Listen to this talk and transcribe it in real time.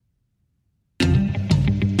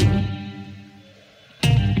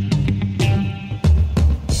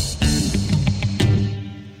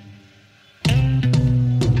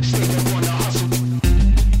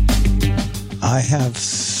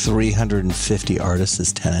350 artists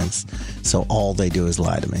as tenants. So all they do is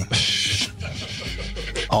lie to me.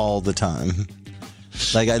 All the time.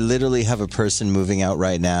 Like, I literally have a person moving out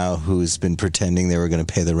right now who's been pretending they were going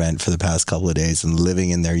to pay the rent for the past couple of days and living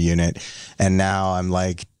in their unit. And now I'm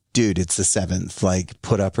like, dude, it's the 7th. Like,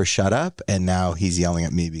 put up or shut up. And now he's yelling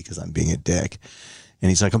at me because I'm being a dick. And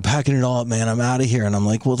he's like, I'm packing it all up, man. I'm out of here. And I'm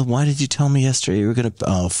like, well, then why did you tell me yesterday you were going to...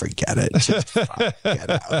 Oh, forget it. Just get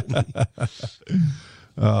out.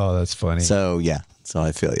 Oh, that's funny. So, yeah. So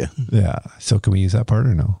I feel you. Yeah. So can we use that part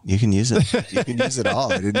or no? You can use it. You can use it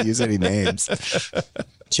all. I didn't use any names.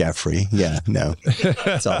 Jeffrey. Yeah, no.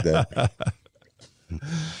 It's all good.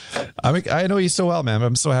 I know you so well, man.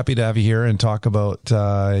 I'm so happy to have you here and talk about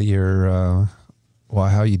your...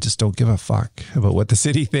 how you just don't give a fuck about what the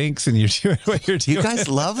city thinks and you're doing what you're doing. You guys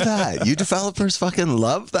love that. You developers fucking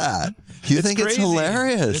love that. You think it's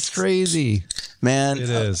hilarious. It's crazy. Man. It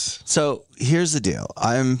is. So here's the deal.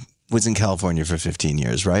 Was in California for 15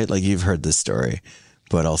 years, right? Like, you've heard this story,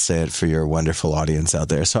 but I'll say it for your wonderful audience out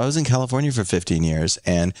there. So I was in California for 15 years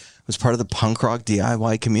and was part of the punk rock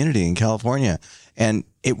DIY community in California. And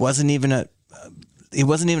it wasn't even a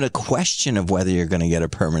question of whether you're going to get a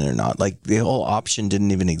permit or not. Like, the whole option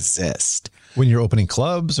didn't even exist. When you're opening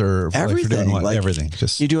clubs or everything, like everything,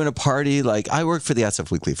 just you're doing a party. Like, I worked for the SF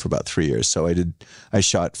Weekly for about 3 years. So I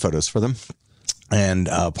shot photos for them. And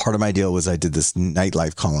part of my deal was I did this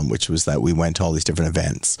nightlife column, which was that we went to all these different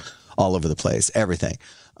events all over the place, everything,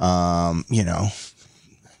 like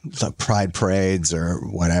pride parades or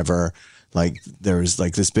whatever. Like, there was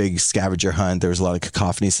like this big scavenger hunt. There was a lot of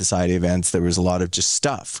Cacophony Society events. There was a lot of just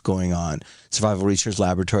stuff going on. Survival Research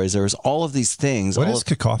Laboratories. There was all of these things. What is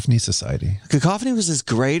Cacophony Society? Cacophony was this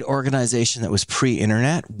great organization that was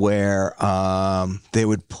pre-internet where they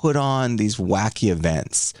would put on these wacky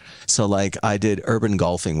events. So, like, I did urban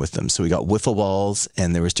golfing with them. So we got wiffle balls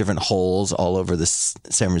and there was different holes all over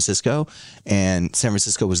San Francisco. And San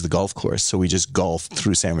Francisco was the golf course. So we just golfed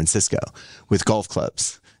through San Francisco with golf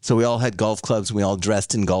clubs. So we all had golf clubs, we all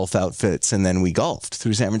dressed in golf outfits, and then we golfed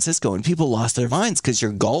through San Francisco. And people lost their minds because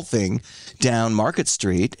you're golfing down Market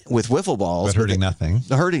Street with wiffle balls. But hurting nothing.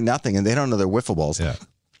 Hurting nothing, and they don't know they're wiffle balls. Yeah.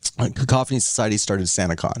 Cacophony Society started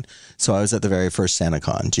SantaCon. So I was at the very first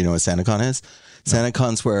SantaCon. Do you know what SantaCon is? No.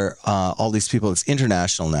 SantaCon's where all these people, it's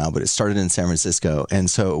international now, but it started in San Francisco. And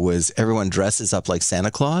so it was everyone dresses up like Santa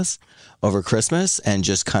Claus over Christmas and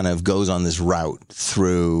just kind of goes on this route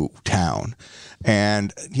through town.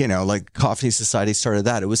 And, like, Cacophony Society started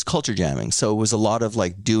that. It was culture jamming. So it was a lot of,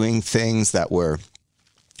 like, doing things that were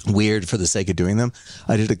weird for the sake of doing them.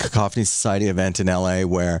 I did a Cacophony Society event in LA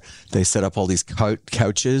where they set up all these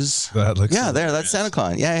couches. That looks that's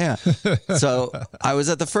SantaCon. Yeah. So I was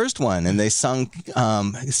at the first one and they sung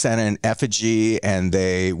Santa in effigy and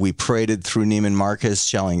we paraded through Neiman Marcus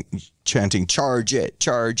chanting, charge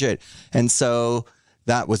it. And so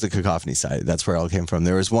that was the Cacophony Society. That's where it all came from.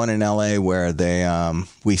 There was one in LA where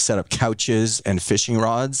we set up couches and fishing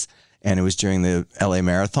rods and it was during the LA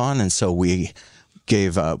Marathon. And so we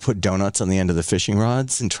put donuts on the end of the fishing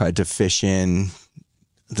rods and tried to fish in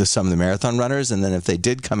some of the marathon runners. And then if they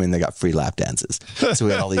did come in, they got free lap dances. So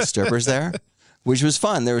we had all these strippers there, which was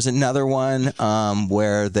fun. There was another one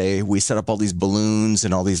where we set up all these balloons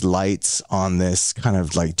and all these lights on this kind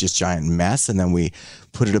of like just giant mess. And then we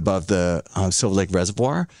put it above the Silver Lake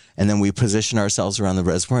Reservoir. And then we position ourselves around the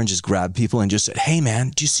reservoir and just grab people and just said, hey, man,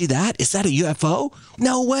 do you see that? Is that a UFO?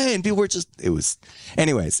 No way. And people were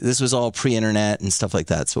anyways, this was all pre-internet and stuff like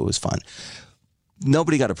that. So it was fun.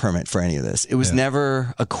 Nobody got a permit for any of this. It was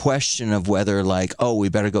never a question of whether like, oh, we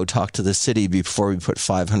better go talk to the city before we put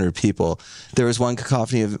 500 people. There was one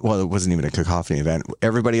cacophony it wasn't even a cacophony event.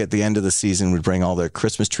 Everybody at the end of the season would bring all their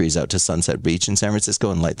Christmas trees out to Sunset Beach in San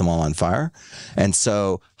Francisco and light them all on fire. And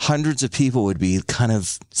so hundreds of people would be kind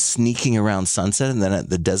of sneaking around Sunset. And then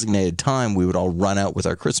at the designated time, we would all run out with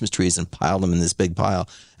our Christmas trees and pile them in this big pile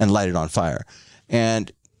and light it on fire.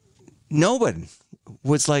 And nobody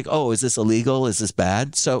was like, oh, is this illegal? Is this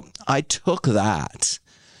bad? So I took that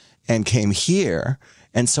and came here.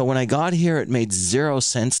 And so when I got here, it made zero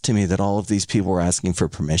sense to me that all of these people were asking for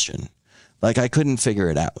permission. Like, I couldn't figure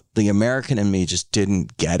it out. The American in me just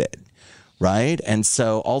didn't get it. Right. And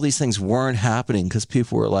so all these things weren't happening because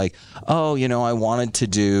people were like, oh, I wanted to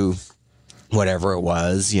do whatever it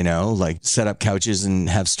was, like set up couches and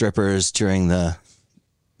have strippers during the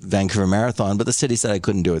Vancouver Marathon, but the city said I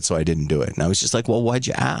couldn't do it, so I didn't do it. And I was just like, well, why'd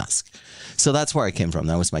you ask? So that's where I came from.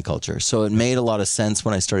 That was my culture. So it made a lot of sense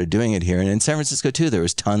when I started doing it here. And in San Francisco, too, there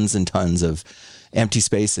was tons and tons of empty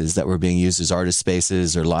spaces that were being used as artist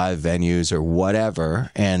spaces or live venues or whatever.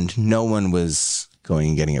 And no one was going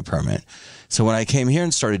and getting a permit. So when I came here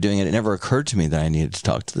and started doing it, it never occurred to me that I needed to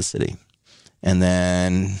talk to the city. And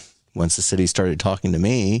then once the city started talking to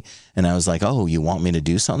me and I was like, oh, you want me to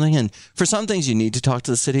do something? And for some things you need to talk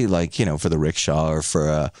to the city, like, you know, for the rickshaw or for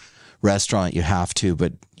a restaurant, you have to,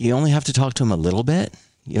 but you only have to talk to them a little bit.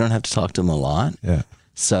 You don't have to talk to them a lot. Yeah.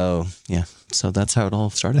 So, yeah. So that's how it all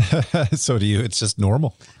started. So to you, it's just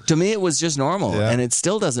normal. To me, it was just normal. Yeah. And it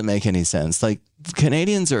still doesn't make any sense. Like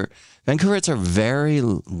Vancouverites are very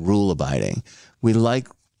rule abiding. We like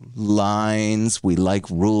lines. We like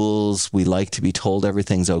rules. We like to be told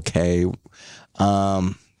everything's okay.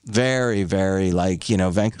 Very, very like, you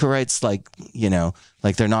know, Vancouverites, like, you know,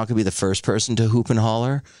 like they're not going to be the first person to hoop and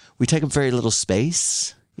holler. We take up very little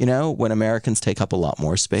space. You know, when Americans take up a lot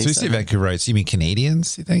more space. So you say Vancouverites, you mean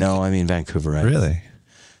Canadians, you think? No, I mean Vancouverites. Really?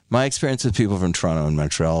 My experience with people from Toronto and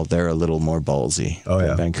Montreal, they're a little more ballsy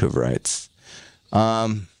than Vancouverites.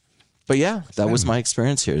 But yeah, that was my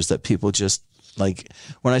experience here, is that people just, like,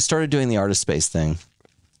 when I started doing the artist space thing,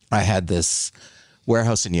 I had this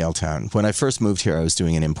warehouse in Yaletown. When I first moved here, I was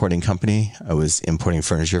doing an importing company. I was importing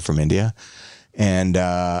furniture from India. And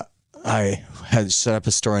I had set up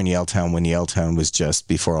a store in Yaletown when Yaletown was just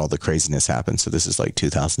before all the craziness happened. So this is like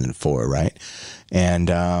 2004, right? And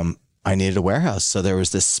I needed a warehouse. So there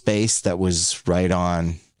was this space that was right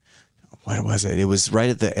on, what was it? It was right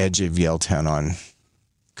at the edge of Yaletown on,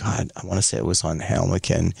 God, I want to say it was on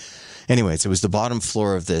Helmeken. Anyways, it was the bottom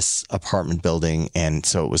floor of this apartment building. And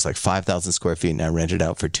so it was like 5,000 square feet and I rented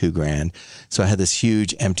out for $2,000. So I had this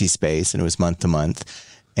huge empty space and it was month to month.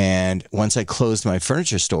 And once I closed my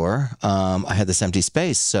furniture store, I had this empty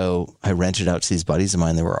space. So I rented out to these buddies of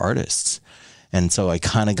mine that were artists. And so I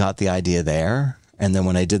kind of got the idea there. And then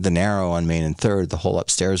when I did the Narrow on Main and 3rd, the whole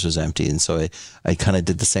upstairs was empty. And so I kind of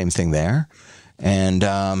did the same thing there.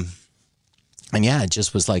 And yeah, it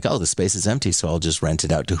just was like, oh, the space is empty, so I'll just rent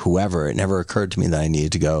it out to whoever. It never occurred to me that I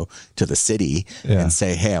needed to go to the city and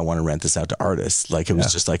say, hey, I want to rent this out to artists. Like, it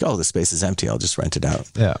was just like, oh, the space is empty, I'll just rent it out.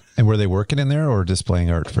 Yeah. And were they working in there or displaying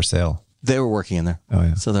art for sale? They were working in there. Oh,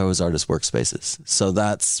 yeah. So there was artist workspaces. So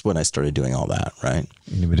that's when I started doing all that, right?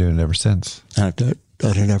 And you've been doing it ever since. And I've done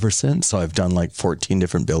it ever since. So I've done like 14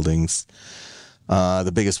 different buildings.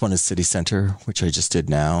 The biggest one is City Center, which I just did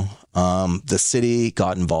now. The city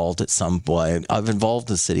got involved at some point. I've involved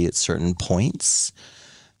the city at certain points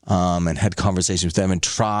and had conversations with them and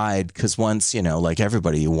tried, because once, you know, like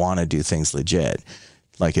everybody, you want to do things legit.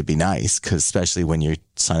 Like, it'd be nice, because especially when you're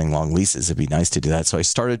signing long leases, it'd be nice to do that. So I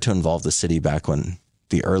started to involve the city back when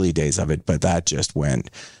the early days of it, but that just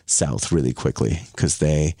went south really quickly because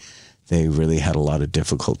they really had a lot of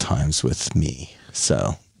difficult times with me.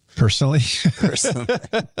 So... Personally?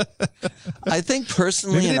 I think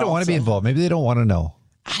personally. Maybe they don't want to be involved. Maybe they don't want to know.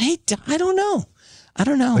 I don't know. I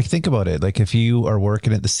don't know. Like, think about it. Like, if you are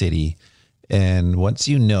working at the city and once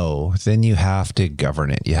you know, then you have to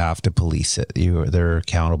govern it. You have to police it. They're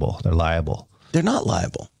accountable. They're liable. They're not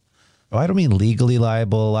liable. Oh, I don't mean legally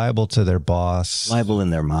liable to their boss. Liable in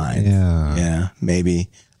their mind. Yeah. Yeah. Maybe.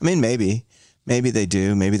 I mean, maybe they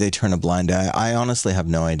do. Maybe they turn a blind eye. I honestly have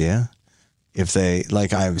no idea. If they,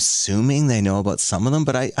 like, I'm assuming they know about some of them,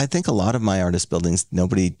 but I think a lot of my artist buildings,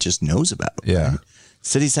 nobody just knows about. Yeah. Right?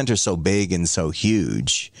 City Center's so big and so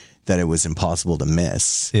huge that it was impossible to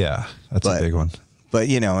miss. Yeah. That's a big one. But,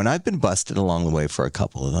 you know, and I've been busted along the way for a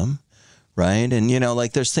couple of them. Right. And, you know,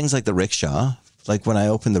 like, there's things like the rickshaw. Like, when I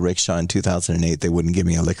opened the rickshaw in 2008, they wouldn't give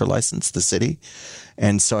me a liquor license, the city.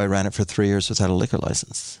 And so I ran it for 3 years without a liquor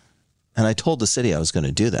license. And I told the city I was going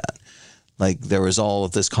to do that. Like, there was all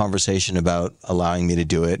of this conversation about allowing me to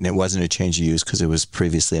do it, and it wasn't a change of use because it was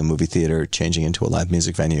previously a movie theater changing into a live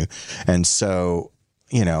music venue. And so,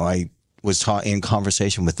 you know, I was in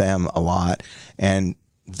conversation with them a lot, and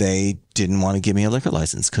they didn't want to give me a liquor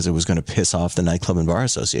license because it was going to piss off the Nightclub and Bar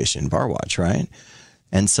Association, Bar Watch, right?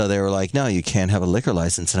 And so they were like, no, you can't have a liquor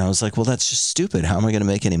license. And I was like, well, that's just stupid. How am I going to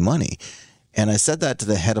make any money? And I said that to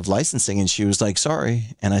the head of licensing, and she was like, sorry.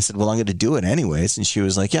 And I said, well, I'm going to do it anyways. And she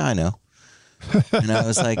was like, yeah, I know. And I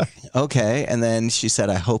was like, okay. And then she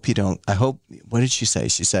said, what did she say?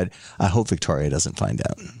 She said, I hope Victoria doesn't find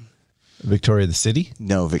out. Victoria, the city?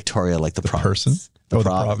 No, Victoria, like the province. Person? The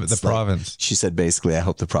province. The province. She said, basically, I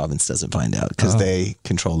hope the province doesn't find out because they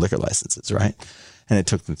control liquor licenses, right? And it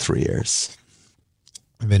took them 3 years.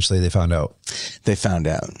 Eventually they found out. They found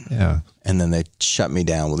out. Yeah. And then they shut me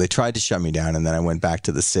down. Well, they tried to shut me down. And then I went back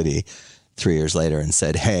to the city 3 years later and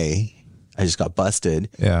said, hey, I just got busted.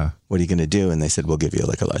 Yeah. What are you going to do? And they said, we'll give you a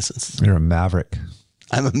liquor license. You're a maverick.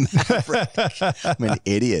 I'm a maverick. I'm an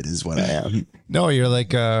idiot is what I am. No, you're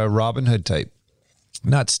like a Robin Hood type.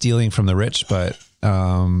 Not stealing from the rich, but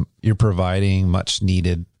you're providing much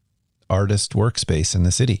needed artist workspace in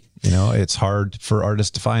the city. You know, it's hard for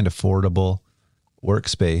artists to find affordable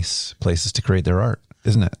workspace, places to create their art,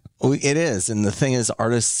 isn't it? Well, it is. And the thing is,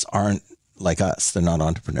 artists aren't like us. They're not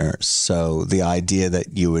entrepreneurs. So the idea that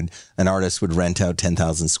an artist would rent out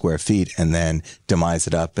 10,000 square feet and then demise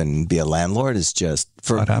it up and be a landlord is just,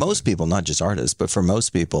 for most people, not just artists, but for most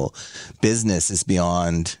people, business is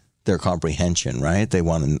beyond their comprehension, right? They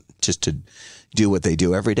want just to do what they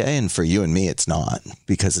do every day. And for you and me, it's not,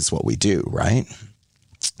 because it's what we do, right?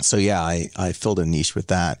 So yeah, I filled a niche with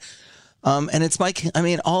that. And it's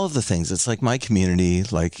all of the things. It's like my community,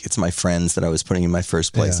 like it's my friends that I was putting in my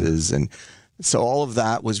first places. Yeah. And so all of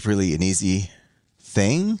that was really an easy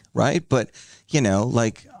thing, right? But,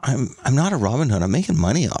 like I'm not a Robin Hood. I'm making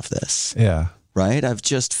money off this. Yeah. Right? I've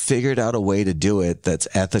just figured out a way to do it that's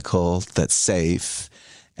ethical, that's safe,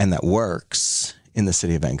 and that works in the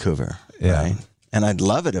city of Vancouver. Yeah. Right? And I'd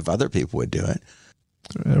love it if other people would do it.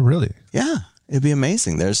 Really? Yeah. It'd be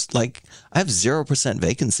amazing. I have 0%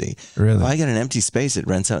 vacancy. Really? If I get an empty space, it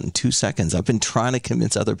rents out in 2 seconds. I've been trying to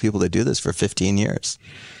convince other people to do this for 15 years.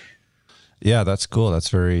 Yeah, that's cool. That's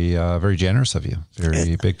very, very generous of you.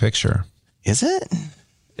 Very big picture. Is it?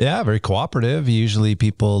 Yeah, very cooperative. Usually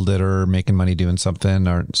people that are making money doing something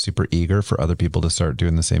aren't super eager for other people to start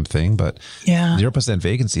doing the same thing. But 0%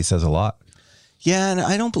 vacancy says a lot. Yeah, and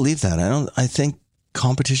I don't believe that. I think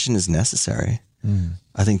competition is necessary.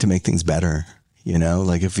 I think to make things better.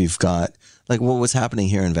 Like if you've got, like what was happening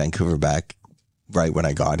here in Vancouver back right when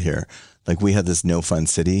I got here, like we had this No Fun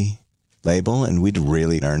City label and we'd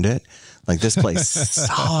really earned it. Like this place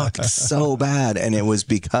sucked so bad. And it was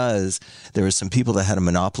because there were some people that had a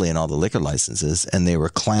monopoly on all the liquor licenses and they were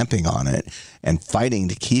clamping on it and fighting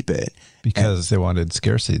to keep it. Because they wanted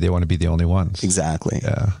scarcity. They want to be the only ones. Exactly.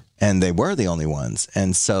 Yeah. And they were the only ones.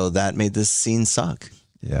 And so that made this scene suck.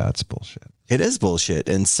 Yeah, it's bullshit. It is bullshit.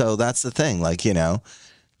 And so that's the thing. Like,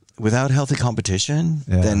 without healthy competition,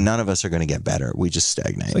 then none of us are going to get better. We just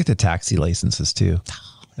stagnate. It's like the taxi licenses too.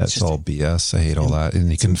 That's all BS. I hate all that.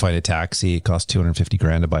 And you couldn't find a taxi. It costs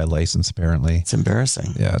 $250,000 to buy a license, apparently. It's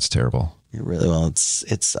embarrassing. Yeah, it's terrible.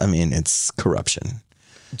 It's corruption.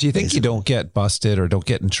 Do you think you don't get busted or don't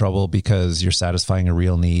get in trouble because you're satisfying a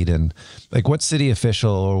real need? And like what city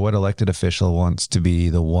official or what elected official wants to be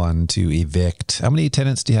the one to evict? How many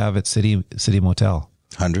tenants do you have at City Motel?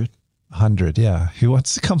 100. 100, yeah. Who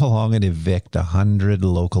wants to come along and evict 100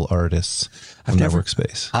 local artists from their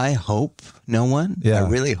workspace? I hope no one. Yeah. I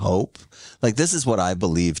really hope. Like, this is what I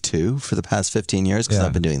believe, too, for the past 15 years, because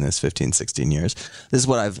I've been doing this 15, 16 years. This is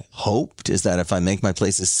what I've hoped, is that if I make my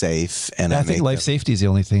places safe and I think life safety is the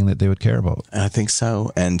only thing that they would care about. I think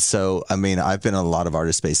so. And so, I've been in a lot of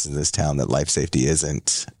artist spaces in this town that life safety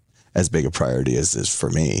isn't as big a priority as is for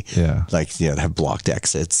me. Yeah. Like, have blocked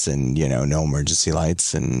exits and, no emergency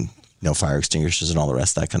lights and no fire extinguishers and all the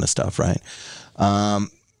rest of that kind of stuff, right?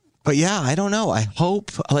 But yeah, I don't know. I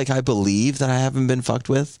hope, I believe that I haven't been fucked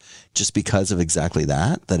with just because of exactly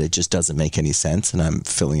that it just doesn't make any sense and I'm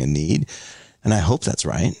filling a need. And I hope that's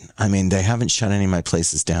right. They haven't shut any of my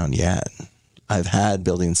places down yet. I've had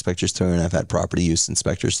building inspectors through and I've had property use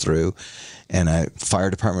inspectors through, and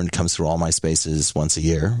fire department comes through all my spaces once a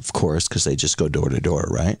year, of course, because they just go door to door,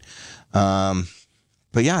 right?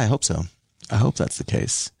 But yeah, I hope so. I hope that's the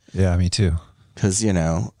case. Yeah, me too. Because, and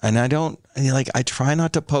I don't, I try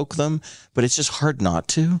not to poke them, but it's just hard not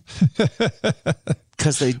to.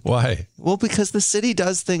 Why? Well, because the city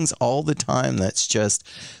does things all the time that's just,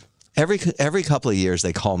 every couple of years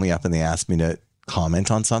they call me up and they ask me to comment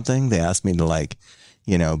on something. They ask me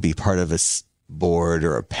to be part of a board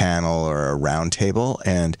or a panel or a round table.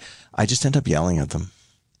 And I just end up yelling at them.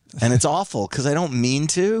 And it's awful because I don't mean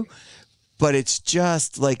to. But it's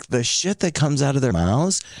just like the shit that comes out of their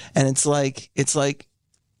mouths. And it's like,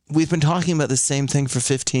 we've been talking about the same thing for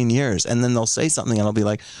 15 years. And then they'll say something and I'll be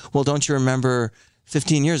like, well, don't you remember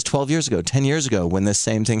 15 years, 12 years ago, 10 years ago when this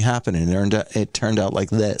same thing happened and it turned out like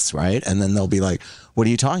this, right? And then they'll be like, what are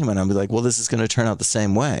you talking about? And I'll be like, well, this is going to turn out the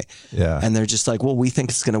same way. Yeah. And they're just like, well, we think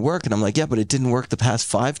it's going to work. And I'm like, yeah, but it didn't work the past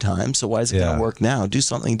 5 times. So why is it going to work now? Do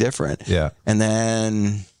something different. Yeah. And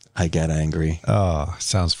then I get angry. Oh,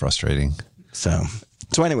 sounds frustrating. So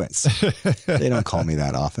anyways, they don't call me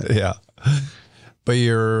that often. Yeah. But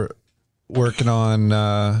you're working on,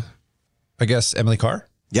 I guess, Emily Carr?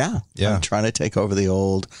 Yeah. I'm trying to take over the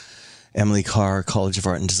old Emily Carr College of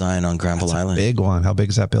Art and Design on Granville Island. Big one. How big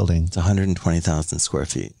is that building? It's 120,000 square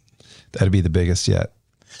feet. That'd be the biggest yet.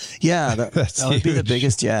 Yeah, that would be the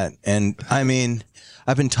biggest yet. And I've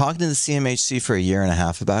been talking to the CMHC for a year and a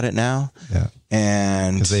half about it now. Yeah.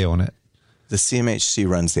 And because they own it. The CMHC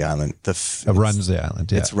runs the island. Runs the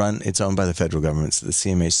island. Yeah. It's owned by the federal government. So the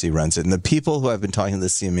CMHC runs it. And the people who I've been talking to the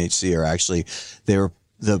CMHC are actually,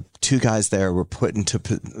 the two guys there were put into,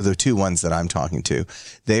 the two ones that I'm talking to,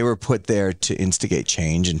 they were put there to instigate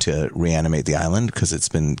change and to reanimate the island because it's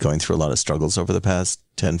been going through a lot of struggles over the past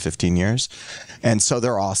 10, 15 years. And so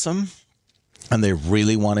they're awesome and they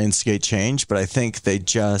really want to instigate change. But I think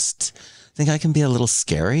I can be a little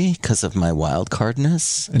scary because of my wild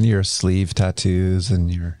cardness. And your sleeve tattoos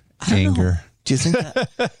and your anger. Do you think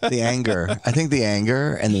that? The anger. I think the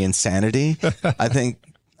anger and the insanity. I think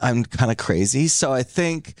I'm kind of crazy. So I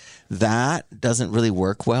think that doesn't really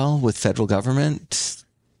work well with federal government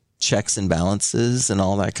checks and balances and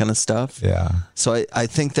all that kind of stuff. Yeah. So I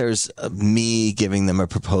think there's me giving them a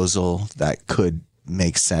proposal that could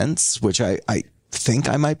make sense, which I think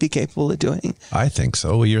I might be capable of doing. I think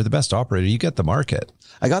so. Well, you're the best operator. You get the market.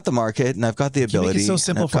 I got the market and I've got the ability. It's so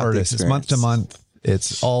simple for artists. It's month to month.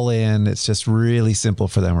 It's all in. It's just really simple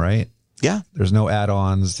for them, right? Yeah. There's no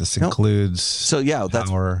add-ons. This includes So yeah,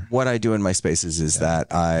 that's what I do in my spaces is that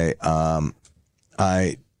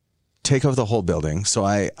I take over the whole building. So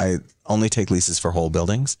I only take leases for whole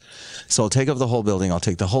buildings. So I'll take over the whole building. I'll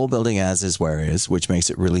take the whole building as is where it is, which makes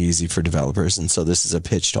it really easy for developers. And so this is a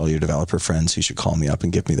pitch to all your developer friends who should call me up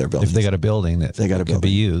and give me their buildings. If they got a building that could be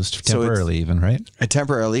used temporarily even, right?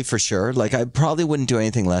 Temporarily for sure. Like I probably wouldn't do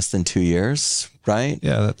anything less than 2 years, right?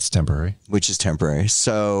 Yeah, that's temporary. Which is temporary.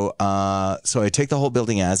 So so I take the whole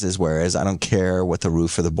building as is where is. I don't care what the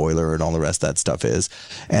roof or the boiler and all the rest of that stuff is.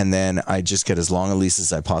 And then I just get as long a lease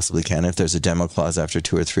as I possibly can. If there's a demo clause after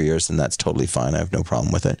 2 or 3 years, then that's totally fine. I have no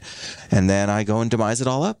problem with it. And then I go and demise it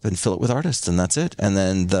all up and fill it with artists and that's it. And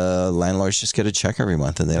then the landlords just get a check every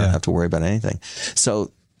month and they don't have to worry about anything.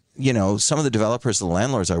 So, you know, some of the developers, the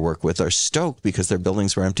landlords I work with are stoked because their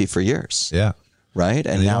buildings were empty for years. Yeah. Right.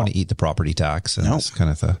 And they don't want to eat the property tax and this kind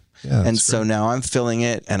of thing. Yeah, and so now I'm filling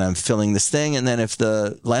it and I'm filling this thing. And then if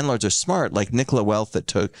the landlords are smart, like Nicola Wealth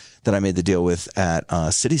that I made the deal with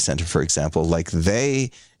at City Center, for example, like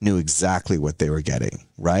they knew exactly what they were getting,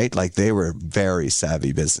 right? Like they were very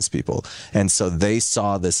savvy business people. And so they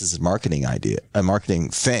saw this as a marketing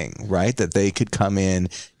thing, right? That they could come in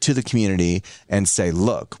to the community and say,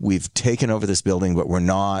 look, we've taken over this building, but we're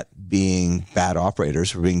not being bad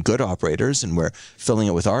operators. We're being good operators and we're filling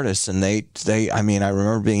it with artists. And I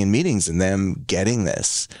remember being in meetings and them getting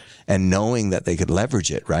this and knowing that they could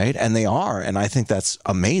leverage it, right? And they are. And I think that's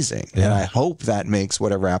amazing. Yeah. And I hope that makes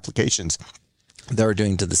whatever applications they're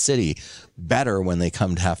doing to the city better when they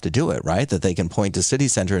come to have to do it, right? That they can point to City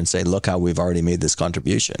Center and say, look how we've already made this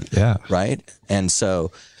contribution. Yeah. Right. And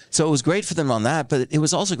so it was great for them on that, but it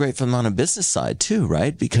was also great for them on a business side too,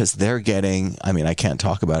 right? Because they're getting, I can't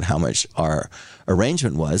talk about how much our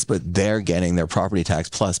arrangement was, but they're getting their property tax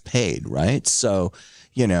plus paid, right? So,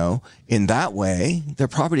 you know, in that way, their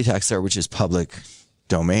property tax there, which is public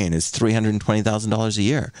domain, is $320,000 a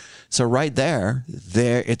year. So right there,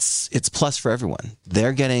 it's plus for everyone.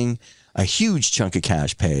 They're getting a huge chunk of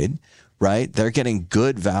cash paid, right? They're getting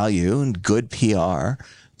good value and good PR.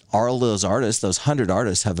 All those artists, those 100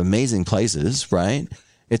 artists have amazing places, right?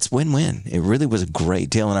 It's win-win. It really was a great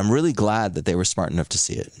deal. And I'm really glad that they were smart enough to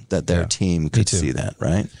see it, that their team could see that,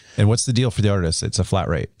 right? And what's the deal for the artists? It's a flat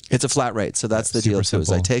rate. It's a flat rate. So that's the deal too,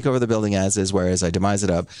 is I take over the building as is, whereas I demise it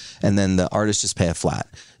up, and then the artists just pay a flat.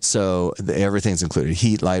 So everything's included.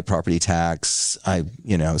 Heat, light, property tax,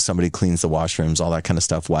 somebody cleans the washrooms, all that kind of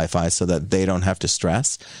stuff, Wi-Fi, so that they don't have to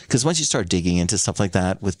stress. Because once you start digging into stuff like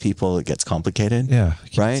that with people, it gets complicated. Yeah,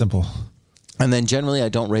 right? Simple. And then generally I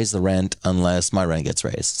don't raise the rent unless my rent gets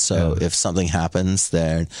raised. So if something happens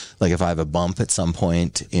there, like if I have a bump at some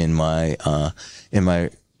point in my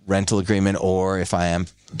rental agreement, or if I am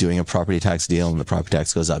doing a property tax deal and the property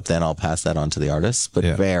tax goes up, then I'll pass that on to the artists, but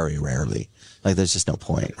very rarely. Like there's just no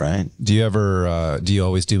point, right? Do you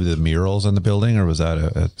always do the murals on the building, or was that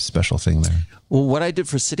a special thing there? Well, what I did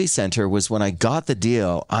for City Center was when I got the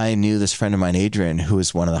deal, I knew this friend of mine, Adrian, who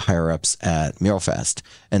was one of the higher ups at Mural Fest.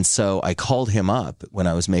 And so I called him up when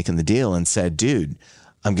I was making the deal and said, dude,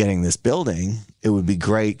 I'm getting this building. It would be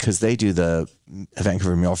great because they do the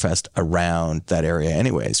Vancouver Mural Fest around that area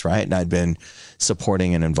anyways, right? And I'd been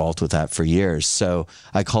supporting and involved with that for years. So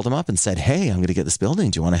I called him up and said, hey, I'm going to get this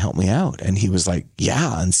building. Do you want to help me out? And he was like,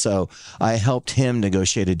 yeah. And so I helped him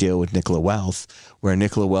negotiate a deal with Nicola Wealth, where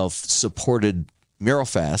Nicola Wealth supported Mural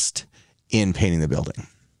Fest in painting the building.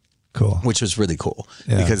 Cool. Which was really cool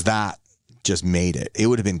because that just made it. It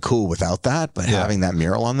would have been cool without that, but having that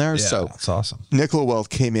mural on there. So that's awesome. Nicola Wealth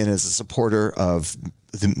came in as a supporter of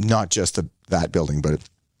not just that building, but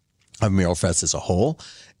of Mural Fest as a whole.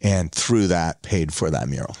 And through that, paid for that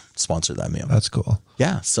mural, sponsored that mural. That's cool.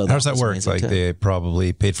 Yeah. So how does that work? Like they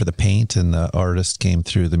probably paid for the paint and the artist came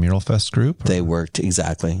through the Mural Fest group? Or? They worked,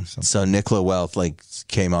 exactly. So Nicola Wealth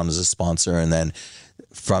came on as a sponsor, and then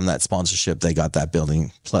from that sponsorship, they got that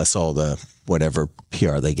building plus all the whatever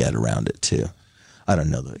PR they get around it too. I don't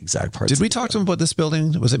know the exact parts. Did we talk to them about this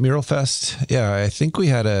building? Was it Mural Fest? Yeah, I think we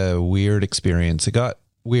had a weird experience. It got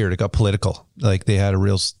weird. It got political. Like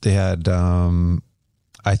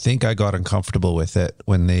I think I got uncomfortable with it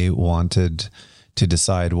when they wanted to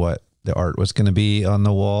decide what the art was going to be on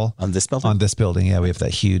the wall. On this building? On this building, yeah. We have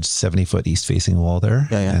that huge 70-foot east-facing wall there.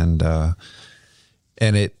 Yeah.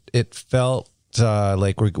 And it felt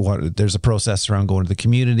like there's a process around going to the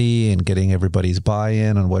community and getting everybody's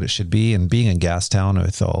buy-in on what it should be. And being in Gastown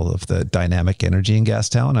with all of the dynamic energy in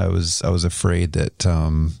Gastown, I was afraid that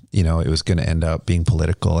it was going to end up being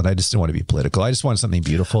political, and I just didn't want to be political. I just wanted something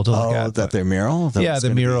beautiful to look at. That their mural?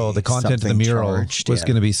 The mural, the content of the mural was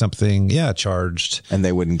going to be something, charged. And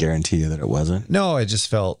they wouldn't guarantee you that it wasn't? No, I just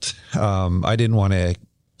felt I didn't want to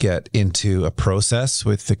get into a process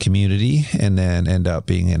with the community and then end up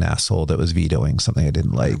being an asshole that was vetoing something I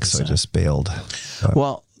didn't like. 100%. So I just bailed.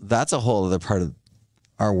 Well, that's a whole other part of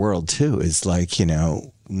our world too, is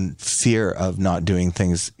fear of not doing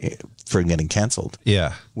things for getting canceled.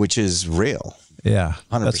 Yeah. Which is real. Yeah.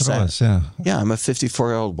 100%. That's what it was, yeah. Yeah. I'm a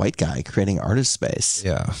 54-year-old white guy creating artist space.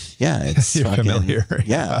 Yeah. Yeah. It's You're familiar.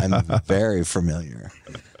 Yeah. I'm very familiar.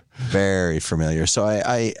 Very familiar. So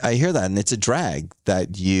I hear that, and it's a drag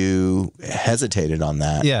that you hesitated on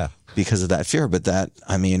that. Yeah. Because of that fear. But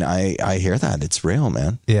I hear that. It's real,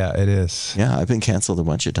 man. Yeah, it is. Yeah. I've been canceled a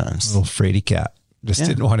bunch of times. Little fraidy cat. Just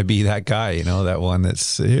didn't want to be that guy, that one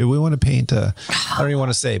that's, hey, we want to paint I don't even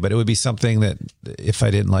want to say, but it would be something that if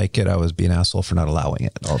I didn't like it, I was being an asshole for not allowing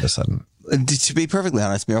it all of a sudden. To be perfectly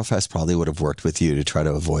honest, Mural Fest probably would have worked with you to try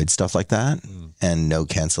to avoid stuff like that and no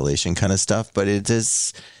cancellation kind of stuff. But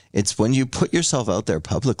it's when you put yourself out there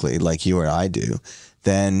publicly, like you or I do,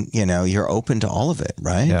 then, you're open to all of it,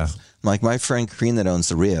 right? Yeah. Like my friend Kareen that owns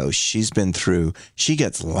the Rio, she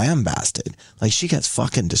gets lambasted. Like she gets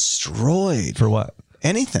fucking destroyed. For what?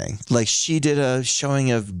 Anything. Like she did a showing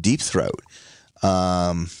of Deep Throat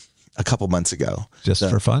a couple months ago. Just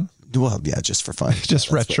for fun? Well, yeah, just for fun.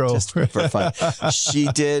 Just retro. Just for fun. She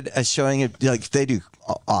did a showing of, they do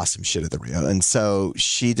awesome shit at the Rio. And so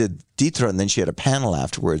she did Deep Throat, and then she had a panel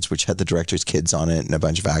afterwards, which had the director's kids on it and a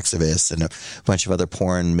bunch of activists and a bunch of other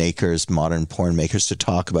modern porn makers to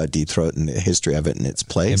talk about Deep Throat and the history of it and its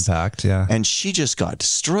place. Impact, yeah. And she just got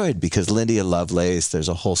destroyed because Lydia Lovelace, there's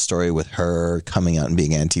a whole story with her coming out and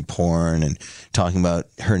being anti-porn and talking about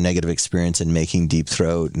her negative experience in making Deep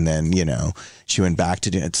Throat. And then, she went back to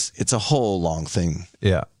do it. It's a whole long thing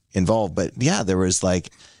involved. But yeah, there was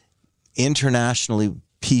internationally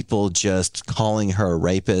people just calling her a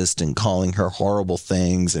rapist and calling her horrible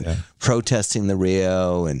things and protesting the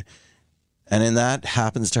Rio. And then that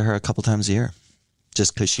happens to her a couple times a year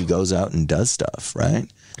just because she goes out and does stuff, right?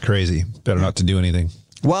 Crazy. Better not to do anything.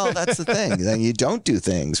 Well, that's the thing. Then you don't do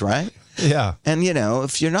things, right? Yeah. And,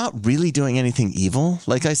 if you're not really doing anything evil,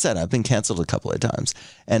 like I said, I've been canceled a couple of times.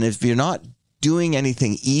 And if you're not doing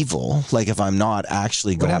anything evil, like if I'm not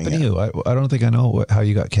actually going... What happened to you? I don't think I know how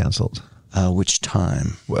you got canceled. Which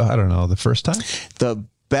time? Well, I don't know. The first time? The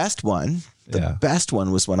best one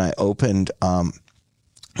was when I opened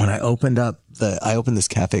I opened this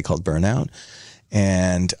cafe called Burnout,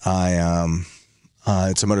 and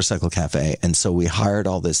it's a motorcycle cafe. And so we hired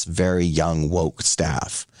all this very young woke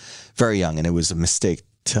staff, very young. And it was a mistake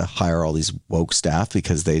to hire all these woke staff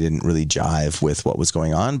because they didn't really jive with what was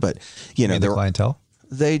going on. But, the clientele?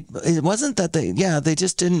 It wasn't that they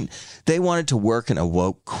just didn't, they wanted to work in a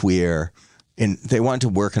woke queer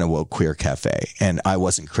cafe. And I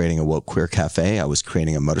wasn't creating a woke queer cafe. I was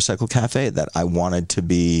creating a motorcycle cafe that I wanted to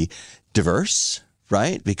be diverse,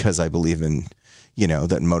 right? Because I believe in,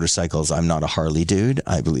 that motorcycles, I'm not a Harley dude.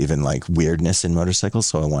 I believe in weirdness in motorcycles.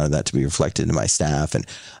 So I wanted that to be reflected in my staff. And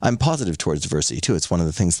I'm positive towards diversity too. It's one of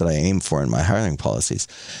the things that I aim for in my hiring policies.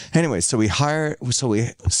 Anyway, so we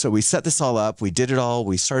set this all up. We did it all.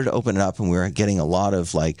 We started to open it up, and we were getting a lot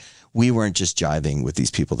of we weren't just jiving with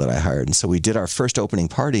these people that I hired. And so we did our first opening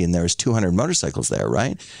party, and there was 200 motorcycles there,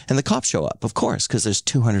 right? And the cops show up, of course, because there's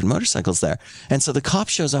 200 motorcycles there. And so the cop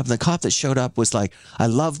shows up, and the cop that showed up was like, I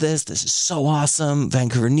love this. This is so awesome.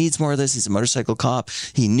 Vancouver needs more of this. He's a motorcycle cop.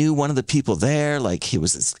 He knew one of the people there. He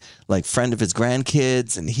was this friend of his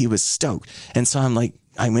grandkids, and he was stoked. And so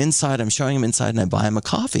I'm inside, I'm showing him inside, and I buy him a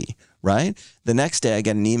coffee, right? The next day I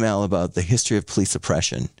get an email about the history of police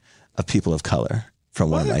oppression of people of color from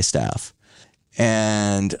one of my staff.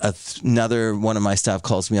 And another one of my staff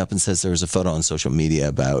calls me up and says there was a photo on social media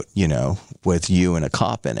about, with you and a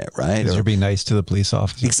cop in it, right? You're being nice to the police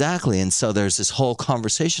officer. Exactly. And so there's this whole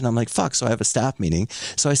conversation. I'm like, fuck. So I have a staff meeting.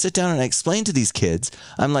 So I sit down and I explain to these kids,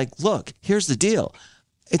 I'm like, look, here's the deal.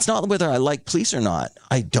 It's not whether I like police or not.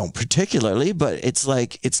 I don't particularly, but it's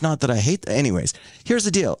not that I hate them. Anyways, here's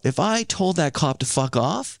the deal. If I told that cop to fuck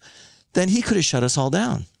off, then he could have shut us all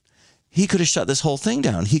down. He could have shut this whole thing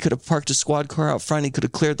down. He could have parked a squad car out front. He could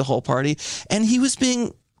have cleared the whole party. And he was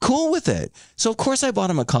being cool with it. So, of course, I bought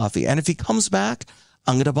him a coffee. And if he comes back,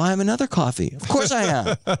 I'm going to buy him another coffee. Of course I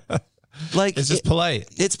am. It's just polite.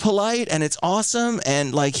 It's polite and it's awesome.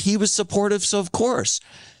 And he was supportive. So, of course,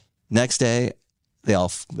 next day, they all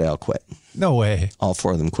quit. No way. All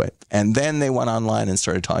 4 of them quit. And then they went online and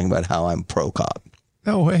started talking about how I'm pro-cop.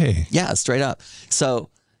 No way. Yeah, straight up. So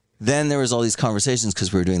then there was all these conversations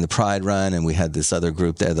because we were doing the Pride Run and we had this other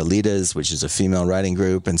group there, the Litas, which is a female riding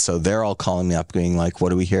group. And so they're all calling me up being like,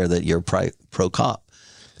 what do we hear that you're pro-cop?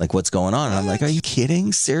 Like, what's going on? And I'm like, are you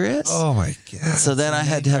kidding? Serious? Oh, my God. So then I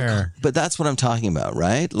had to have, but that's what I'm talking about,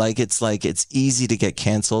 right? It's easy to get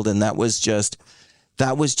canceled. And that was just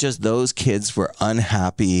those kids were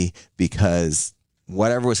unhappy because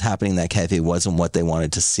whatever was happening in that cafe wasn't what they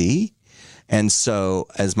wanted to see. And so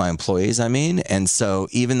as my employees, and so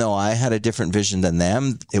even though I had a different vision than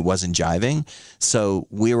them, it wasn't jiving. So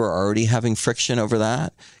we were already having friction over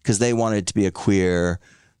that because they wanted it to be a queer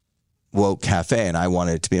woke cafe and I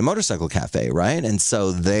wanted it to be a motorcycle cafe, right? And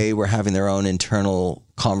so they were having their own internal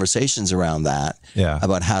conversations around that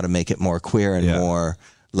about how to make it more queer and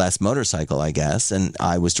less motorcycle, I guess. And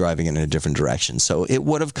I was driving in a different direction. So it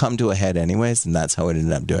would have come to a head anyways, and that's how I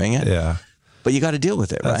ended up doing it. Yeah. But you got to deal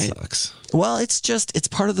with it, right? That sucks. Well, it's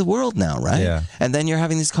part of the world now, right? Yeah. And then you're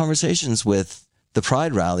having these conversations with the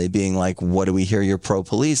Pride rally being like, what do we hear? You're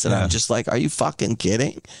pro-police. And I'm just like, are you fucking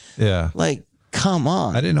kidding? Yeah. Like, come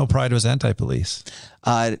on. I didn't know Pride was anti-police.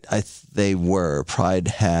 They were. Pride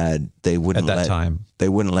they wouldn't at that time. They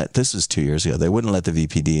wouldn't let, this was 2 years ago. They wouldn't let the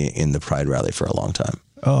VPD in the Pride rally for a long time.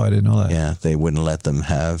 Oh, I didn't know that. Yeah. They wouldn't let them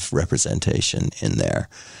have representation in there.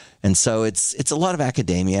 And so it's a lot of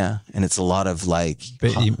academia and it's a lot of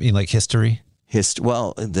You mean like history?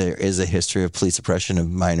 Well, there is a history of police oppression of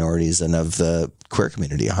minorities and of the queer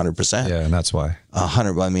community, 100%. Yeah, and that's why.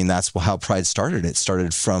 100. I mean, that's how Pride started. It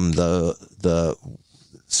started from the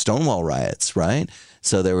Stonewall riots, right?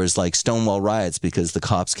 So there was Stonewall riots because the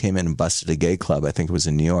cops came in and busted a gay club. I think it was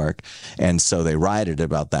in New York. And so they rioted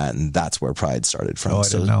about that. And that's where Pride started from. Oh, I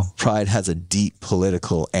didn't know. Pride has a deep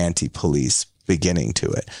political anti-police beginning to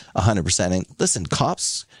it, 100%. And listen,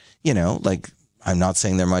 cops, I'm not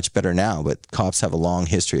saying they're much better now, but cops have a long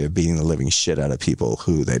history of beating the living shit out of people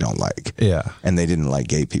who they don't like. Yeah. And they didn't like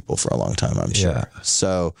gay people for a long time, I'm sure. Yeah.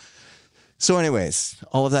 So anyways,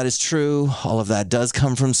 all of that is true. All of that does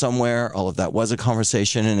come from somewhere. All of that was a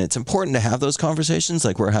conversation. And it's important to have those conversations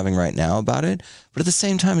like we're having right now about it. But at the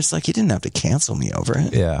same time, it's like you didn't have to cancel me over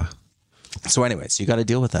it. Yeah. So anyways, you got to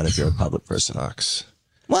deal with that if you're a public person. Sucks.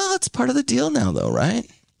 Well, it's part of the deal now, though, right?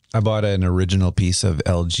 I bought an original piece of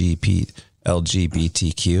LGBTQ.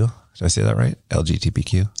 Did I say that right?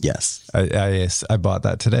 LGBTQ? Yes. I bought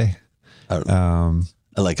that today.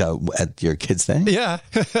 At your kids' thing? Yeah.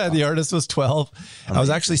 The artist was 12. I was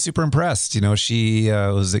actually super impressed. She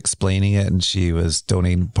was explaining it and she was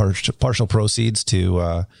donating partial proceeds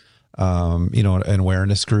to an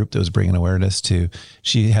awareness group that was bringing awareness to,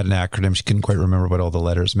 she had an acronym. She couldn't quite remember what all the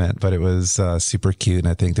letters meant, but it was super cute. And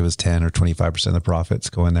I think there was 10 or 25% of the profits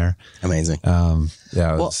going there. Amazing.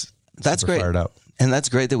 That's great. Fired up. And that's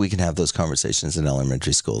great that we can have those conversations in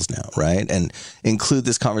elementary schools now, right? And include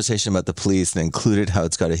this conversation about the police and included how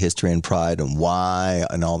it's got a history and pride and why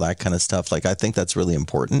and all that kind of stuff. I think that's really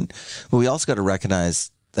important. But we also got to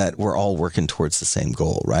recognize that we're all working towards the same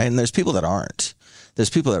goal, right? And there's people that aren't.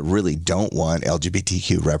 There's people that really don't want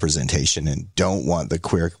LGBTQ representation and don't want the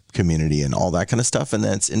queer community and all that kind of stuff. And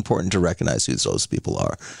then it's important to recognize who those people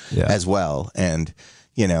are as well. And,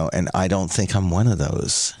 and I don't think I'm one of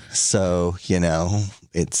those. So,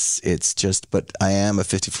 it's just, but I am a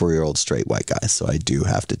 54-year-old straight white guy. So I do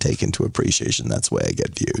have to take into appreciation that's the way I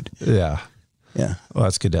get viewed. Yeah. Yeah. Well,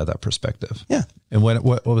 that's good to have that perspective. Yeah. And what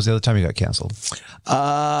was the other time you got canceled?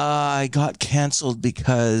 I got canceled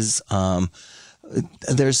because,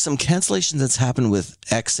 there's some cancellation that's happened with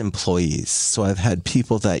ex-employees. So I've had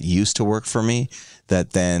people that used to work for me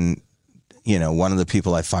that then, one of the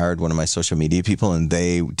people I fired, one of my social media people, and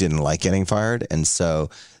they didn't like getting fired. And so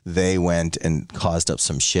they went and caused up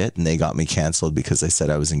some shit and they got me canceled because they said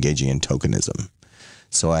I was engaging in tokenism.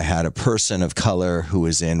 So I had a person of color who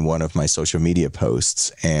was in one of my social media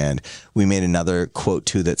posts, and we made another quote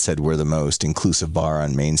too that said, "We're the most inclusive bar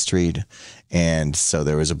on Main Street." And so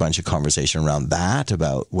there was a bunch of conversation around that,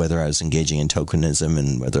 about whether I was engaging in tokenism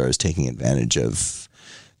and whether I was taking advantage of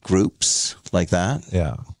groups like that.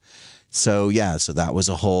 Yeah. So yeah, so that was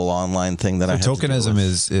a whole online thing that I had tokenism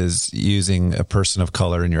to is using a person of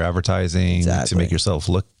color in your advertising to make yourself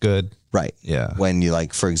look good. Right. Yeah. When you,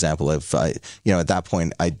 like, for example, if I, at that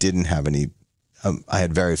point I didn't have any, I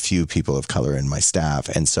had very few people of color in my staff.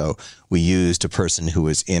 And so we used a person who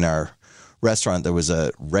was in our restaurant. There was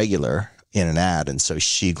a regular in an ad. And so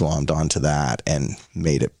she glommed onto that and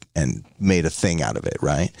made a thing out of it.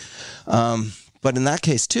 Right. But in that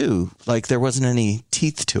case too, like, there wasn't any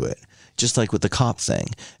teeth to it, just like with the cop thing.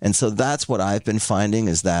 And so that's what I've been finding,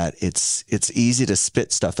 is that it's easy to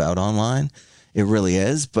spit stuff out online. It really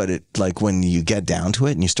is. But it, like, when you get down to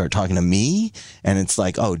it and you start talking to me, and it's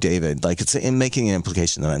like, oh, David, like, it's making an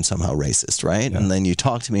implication that I'm somehow racist. Right. Yeah. And then you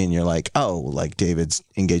talk to me and you're like, oh, like, David's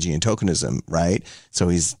engaging in tokenism. Right. So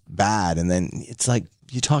he's bad. And then it's like,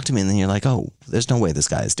 you talk to me and then you're like, oh, there's no way this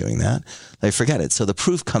guy is doing that. Like, forget it. So the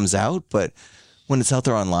proof comes out, but when it's out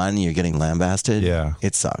there online and you're getting lambasted,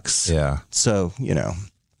 it sucks. Yeah. So,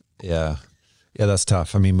 Yeah. Yeah, that's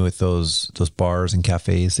tough. I mean, with those bars and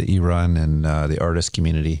cafes that you run, and the artist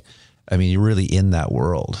community, I mean, you're really in that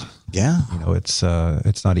world. Yeah. It's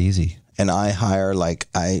not easy. And I have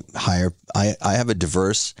a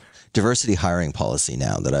diversity hiring policy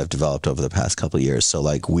now that I've developed over the past couple of years. So,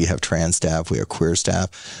 like, we have trans staff, we have queer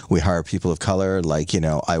staff, we hire people of color. Like,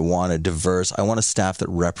 I want a staff that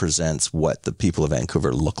represents what the people of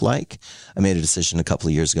Vancouver look like. I made a decision a couple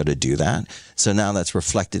of years ago to do that. So now that's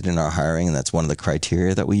reflected in our hiring, and that's one of the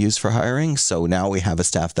criteria that we use for hiring. So now we have a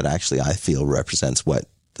staff that actually, I feel, represents what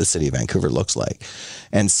the city of Vancouver looks like.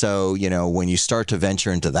 And so, when you start to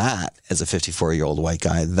venture into that as a 54-year-old white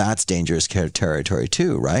guy, that's dangerous territory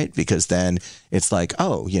too, right? Because then it's like,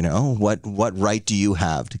 oh, what right do you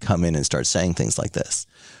have to come in and start saying things like this,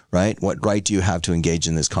 right? What right do you have to engage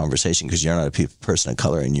in this conversation? Because you're not a person of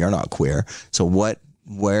color and you're not queer. So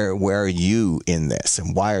where are you in this,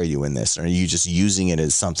 and why are you in this? Or are you just using it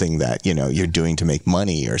as something that, you're doing to make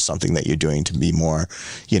money, or something that you're doing to be more,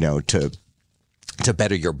 to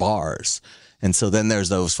better your bars? And so then there's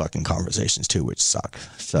those fucking conversations too, which suck.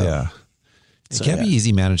 So yeah, it can't be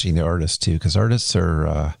easy managing the artists too, because artists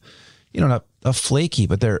are, not flaky,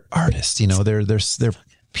 but they're artists. They're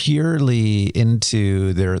purely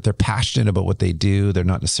into they're passionate about what they do. They're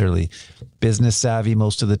not necessarily business savvy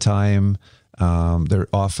most of the time. They're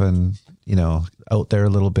often, out there a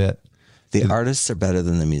little bit. The artists are better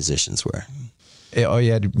than the musicians were. Oh,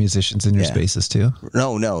 you had musicians in your spaces too?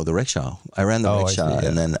 No, the rickshaw. I ran the rickshaw,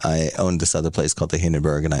 and then I owned this other place called the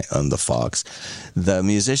Hindenburg, and I owned the Fox. The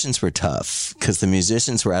musicians were tough, because the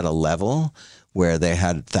musicians were at a level where they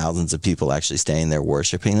had thousands of people actually staying there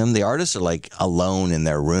worshiping them. The artists are like alone in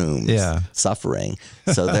their rooms, suffering.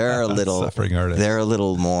 So they're a little suffering artists. They're a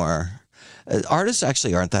little more. Artists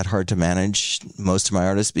actually aren't that hard to manage, most of my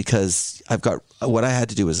artists, because what I had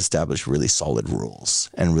to do was establish really solid rules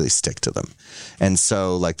and really stick to them. And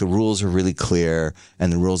so, like, the rules are really clear,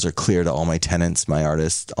 and the rules are clear to all my tenants, my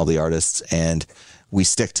artists, all the artists, and we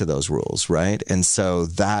stick to those rules, right? And so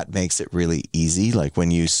that makes it really easy. Like,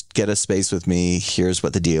 when you get a space with me, here's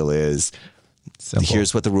what the deal is. Simple.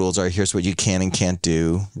 Here's what the rules are. Here's what you can and can't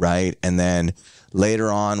do, right? And then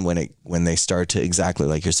later on, when they start to, exactly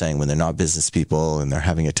like you're saying, when they're not business people and they're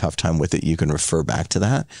having a tough time with it, you can refer back to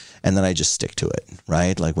that. And then I just stick to it,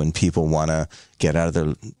 right? Like, when people want to get out of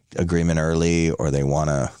their agreement early, or they want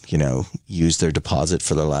to, use their deposit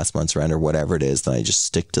for their last month's rent or whatever it is, then I just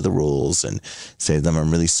stick to the rules and say to them,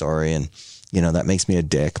 I'm really sorry. And, that makes me a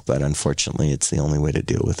dick, but unfortunately it's the only way to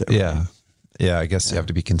deal with it. Yeah. Right? Yeah, I guess you have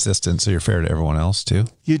to be consistent so you're fair to everyone else too.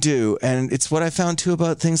 You do. And it's what I found too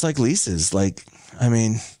about things like leases. Like, I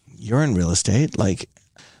mean, you're in real estate. Like,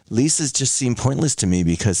 leases just seem pointless to me,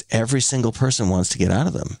 because every single person wants to get out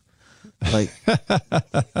of them.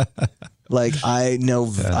 Like, I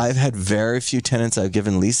know I've had very few tenants I've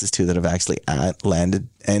given leases to that have actually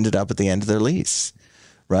ended up at the end of their lease.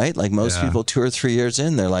 Right? Like, most people 2 or 3 years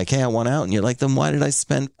in, they're like, hey, I want out. And you're like, then why did I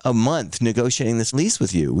spend a month negotiating this lease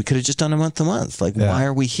with you? We could have just done a month to month. Like, why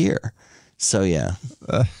are we here? So, yeah.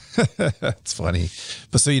 That's funny.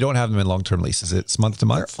 But so you don't have them in long-term leases. It's month to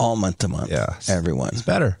month? They're all month to month. Yeah. Everyone. It's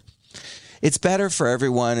better. It's better for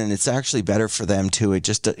everyone, and it's actually better for them too.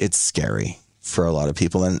 It's scary for a lot of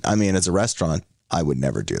people. And I mean, as a restaurant, I would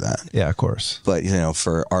never do that. Yeah, of course. But,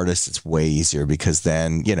 for artists, it's way easier, because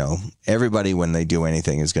then, everybody, when they do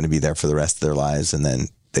anything, is going to be there for the rest of their lives. And then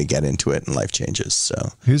they get into it and life changes. So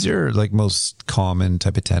who's your like most common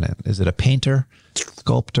type of tenant? Is it a painter,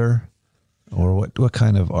 sculptor, or what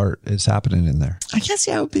kind of art is happening in there? I guess,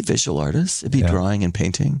 yeah, it would be visual artists. It'd be drawing and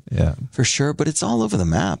painting. Yeah, for sure. But it's all over the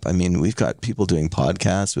map. I mean, we've got people doing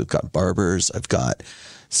podcasts. We've got barbers. I've got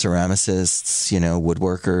ceramicists,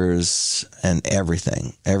 woodworkers, and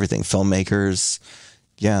everything. Filmmakers.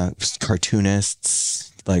 Yeah.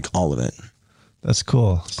 Cartoonists, like all of it. That's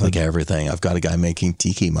cool. So, like everything. I've got a guy making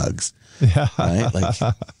tiki mugs. Yeah. Right?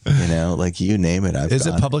 Like, you name it. Is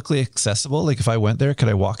it publicly accessible? Like if I went there, could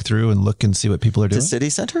I walk through and look and see what people are doing? The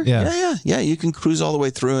city center? Yeah. Yeah. You can cruise all the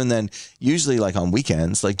way through. And then usually like on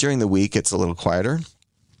weekends, like during the week, it's a little quieter.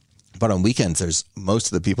 But on weekends, most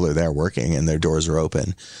of the people are there working and their doors are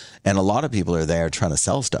open. And a lot of people are there trying to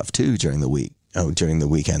sell stuff too during the week. During the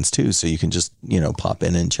weekends too. So you can just, pop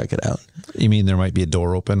in and check it out. You mean there might be a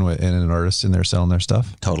door open and an artist in there selling their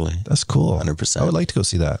stuff? Totally. That's cool. 100%. I would like to go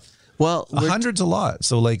see that. Well, 100's a lot.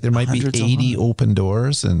 So like there might be 80 open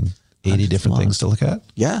doors and 80 different things to look at.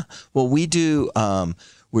 Yeah. Well, we do,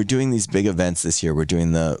 we're doing these big events this year. We're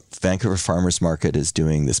doing the Vancouver Farmers Market is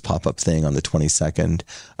doing this pop-up thing on the 22nd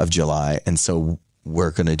of July. And so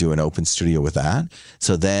we're going to do an open studio with that.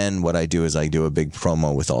 So then what I do is I do a big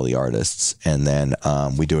promo with all the artists, and then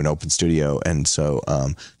we do an open studio. And so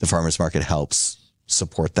the Farmers Market helps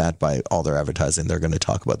support that by all their advertising. They're going to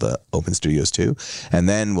talk about the open studios too. And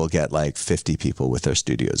then we'll get like 50 people with their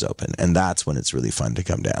studios open. And that's when it's really fun to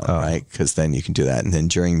come down, right? Because then you can do that. And then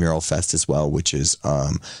during Mural Fest as well, which is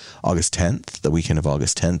August 10th, the weekend of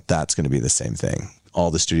August 10th, that's going to be the same thing. All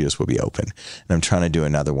the studios will be open. And I'm trying to do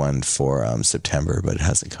another one for September, but it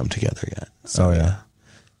hasn't come together yet. So,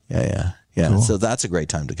 Yeah. Cool. So that's a great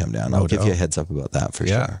time to come down. I'll give you a heads up about that for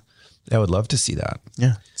sure. I would love to see that.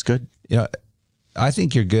 Yeah, it's good. I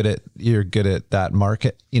think you're good at that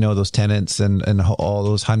market, those tenants and all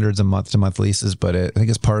those hundreds of month-to-month leases. But I think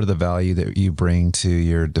it's part of the value that you bring to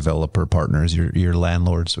your developer partners, your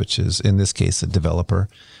landlords, which is in this case a developer.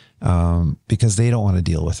 Because they don't want to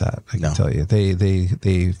deal with that. I can tell you,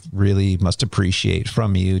 they really must appreciate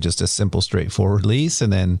from you just a simple, straightforward lease.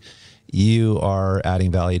 And then you are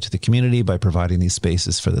adding value to the community by providing these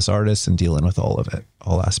spaces for this artist and dealing with all of it,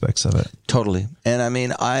 all aspects of it. Totally. And I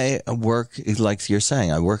mean, I work, like you're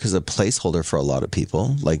saying, I work as a placeholder for a lot of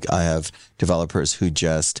people. Like I have developers who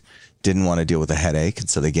just didn't want to deal with the headache. And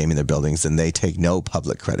so they gave me their buildings and they take no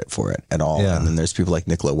public credit for it at all. Yeah. And then there's people like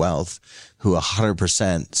Nicola Wealth who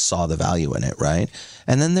 100% saw the value in it, right?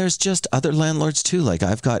 And then there's just other landlords too. Like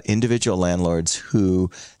I've got individual landlords who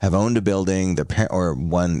have owned a building, their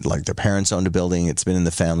parents owned a building. It's been in the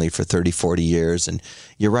family for 30, 40 years. And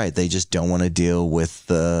you're right. They just don't want to deal with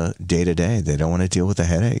the day to day. They don't want to deal with the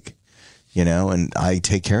headache, and I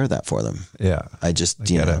take care of that for them. Yeah. I just,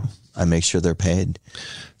 I make sure they're paid.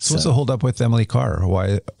 So what's the hold up with Emily Carr?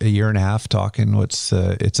 Why a year and a half talking? It's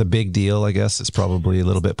a big deal, I guess. It's probably a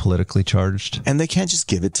little bit politically charged. And they can't just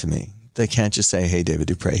give it to me. They can't just say, hey, David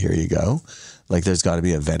Duprey, here you go. Like there's got to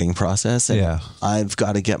be a vetting process. And I've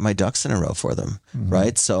got to get my ducks in a row for them. Mm-hmm.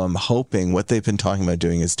 Right. So I'm hoping what they've been talking about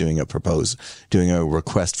doing is doing a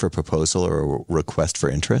request for proposal or a request for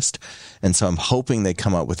interest. And so I'm hoping they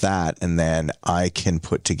come up with that. And then I can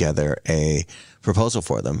put together a proposal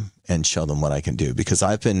for them and show them what I can do. Because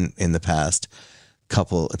I've been in the past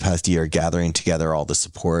year gathering together all the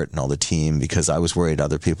support and all the team because I was worried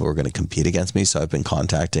other people were going to compete against me. So I've been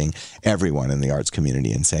contacting everyone in the arts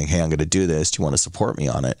community and saying, hey, I'm going to do this. Do you want to support me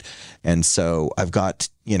on it? And so I've got,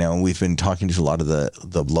 we've been talking to a lot of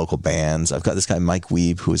the local bands. I've got this guy, Mike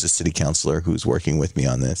Weeb, who is a city councilor who's working with me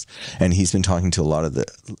on this. And he's been talking to a lot of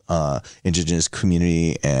the Indigenous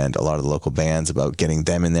community and a lot of the local bands about getting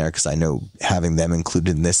them in there because I know having them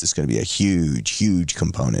included in this is going to be a huge, huge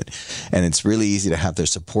component. And it's really easy to have their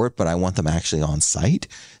support, but I want them actually on site.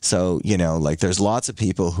 So, there's lots of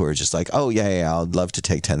people who are just like, oh, yeah, I'd love to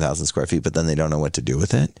take 10,000 square feet, but then they don't know what to do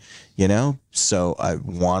with it, So I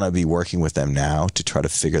want to be working with them now to try to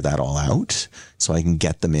figure that all out so I can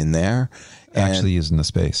get them in there. Actually using the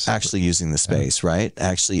space. Right?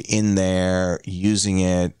 Actually in there, using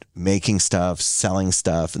it, making stuff, selling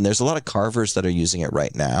stuff. And there's a lot of carvers that are using it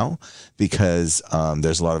right now because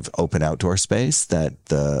there's a lot of open outdoor space that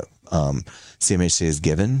the CMHC has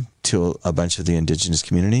given to a bunch of the Indigenous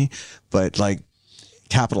community. But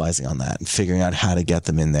capitalizing on that and figuring out how to get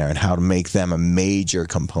them in there and how to make them a major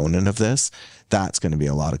component of this, that's going to be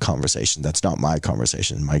a lot of conversation. That's not my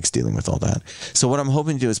conversation. Mike's dealing with all that. So what I'm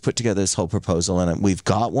hoping to do is put together this whole proposal, and we've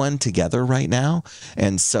got one together right now.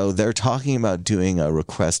 And so they're talking about doing a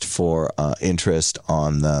request for interest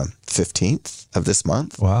on the 15th of this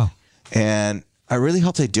month. Wow. And I really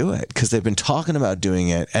hope they do it because they've been talking about doing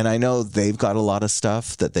it. And I know they've got a lot of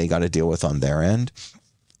stuff that they got to deal with on their end.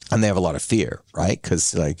 And they have a lot of fear, right?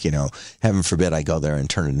 Because, like, you know, heaven forbid I go there and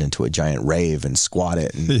turn it into a giant rave and squat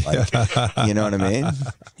it. And, like, you know what I mean?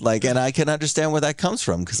 Like, and I can understand where that comes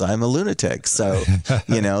from because I'm a lunatic. So,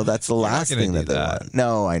 you know, that's the last thing that they want.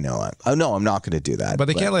 No, I know. I'm not going to do that. But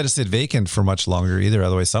they can't let it sit vacant for much longer either.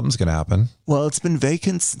 Otherwise, something's going to happen. Well, it's been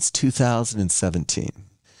vacant since 2017.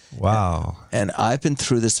 Wow. And I've been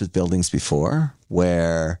through this with buildings before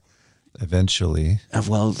where... Eventually.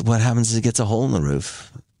 Well, what happens is it gets a hole in the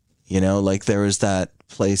roof. You know, like there was that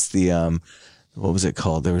place, what was it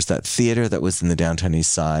called? There was that theater that was in the downtown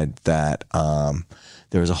east side that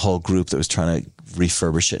there was a whole group that was trying to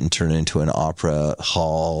refurbish it and turn it into an opera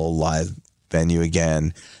hall live venue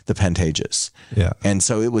again, the Pantages. Yeah. And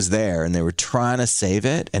so it was there and they were trying to save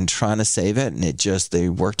it. And they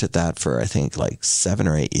worked at that for, I think, like 7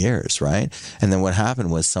 or 8 years, right? And then what happened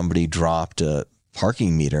was somebody dropped a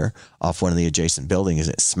parking meter off one of the adjacent buildings.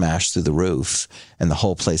 It smashed through the roof and the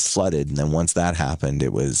whole place flooded. And then once that happened,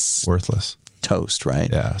 it was worthless, toast, right?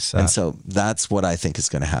 Yeah. Sad. And so that's what I think is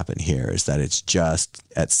going to happen here is that it's just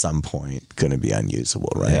at some point going to be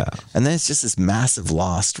unusable, right? Yeah. And then it's just this massive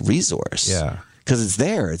lost resource. Yeah. Because it's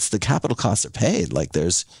there. It's the capital costs are paid. Like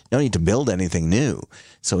there's no need to build anything new.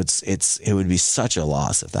 So it would be such a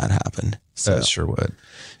loss if that happened. So, that sure would.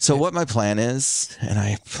 So what my plan is, and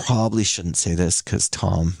I probably shouldn't say this because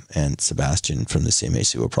Tom and Sebastian from the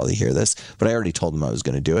CMHC will probably hear this, but I already told them I was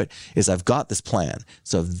going to do it, is I've got this plan.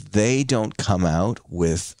 So if they don't come out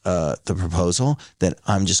with the proposal, then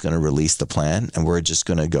I'm just going to release the plan and we're just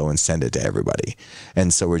going to go and send it to everybody.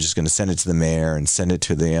 And so we're just going to send it to the mayor and send it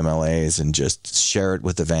to the MLAs and just share it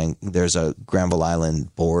with there's a Granville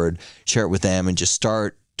Island board, share it with them and just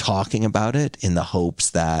start talking about it in the hopes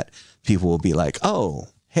that people will be like, oh,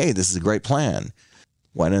 hey, this is a great plan.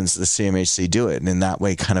 Why doesn't the CMHC do it? And in that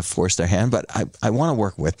way kind of force their hand. But I want to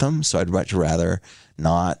work with them. So I'd much rather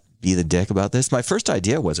not be the dick about this. My first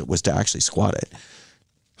idea was to actually squat it.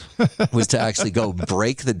 Was to actually go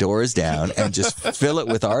break the doors down and just fill it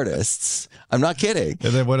with artists. I'm not kidding.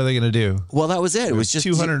 And then what are they going to do? Well, that was it. It was just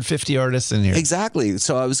 250 artists in here. Exactly.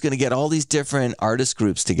 So I was going to get all these different artist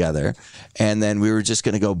groups together and then we were just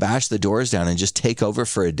going to go bash the doors down and just take over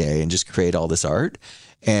for a day and just create all this art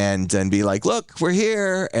and then be like, look, we're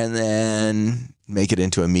here. And then make it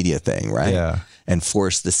into a media thing, right? Yeah. And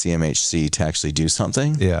force the CMHC to actually do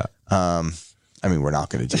something. Yeah. I mean, we're not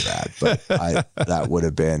going to do that, but that would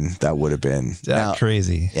have been now,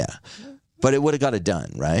 crazy. Yeah. But it would have got it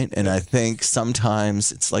done, right? And I think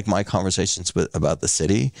sometimes it's like my conversations about the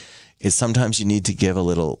city is sometimes you need to give a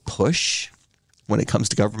little push when it comes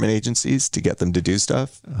to government agencies to get them to do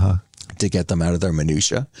stuff, to get them out of their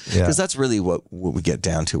minutia. Because that's really what we get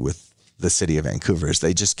down to with the City of Vancouver is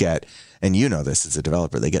they just get, and you know this as a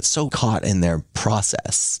developer, they get so caught in their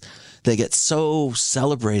process. They get so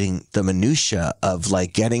celebrating the minutia of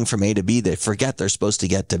like getting from A to B, they forget they're supposed to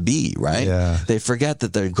get to B, right? Yeah. They forget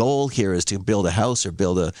that their goal here is to build a house or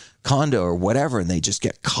build a condo or whatever, and they just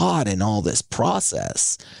get caught in all this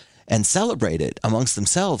process and celebrate it amongst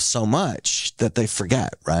themselves so much that they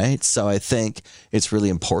forget, right? So I think it's really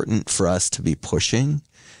important for us to be pushing,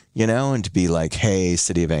 you know, and to be like, hey,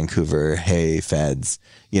 City of Vancouver, hey, feds,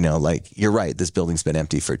 you know, like, you're right. This building's been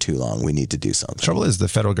empty for too long. We need to do something. Trouble is the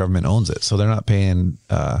federal government owns it. So they're not paying,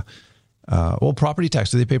 property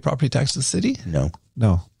tax. Do they pay property tax to the city? No.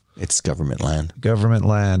 It's government land. Government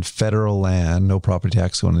land, federal land, no property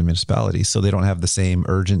tax going to the municipality. So they don't have the same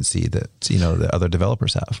urgency that, you know, the other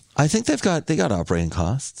developers have. I think they got operating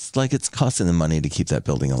costs. Like it's costing them money to keep that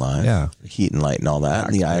building alive. Yeah. Heat and light and all that.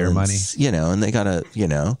 And the islands, money. You know, and they gotta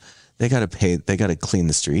clean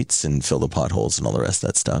the streets and fill the potholes and all the rest of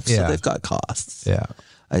that stuff. So they've got costs. Yeah.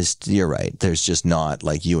 You're right. There's just not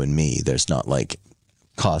like you and me. There's not like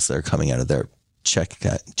costs that are coming out of their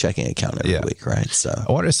checking account every week, right? So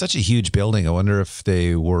I wonder, it's such a huge building. I wonder if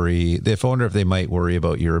they might worry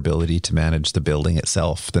about your ability to manage the building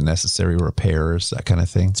itself, the necessary repairs, that kind of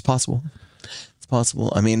thing. It's possible.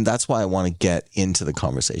 I mean, that's why I want to get into the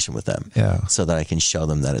conversation with them. Yeah. So that I can show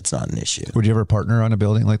them that it's not an issue. Would you ever partner on a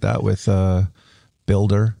building like that with a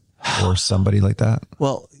builder or somebody like that?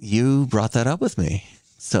 Well, you brought that up with me.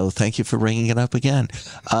 So thank you for bringing it up again.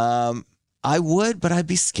 I would, but I'd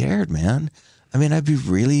be scared, man. I mean, I'd be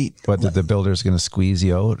really... But the builder's going to squeeze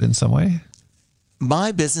you out in some way?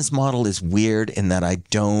 My business model is weird in that I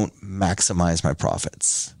don't maximize my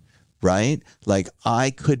profits, right? Like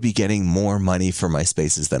I could be getting more money for my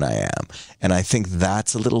spaces than I am. And I think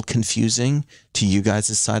that's a little confusing to you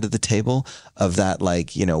guys' side of the table of that,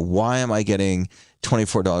 like, you know, why am I getting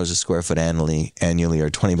 $24 a square foot annually or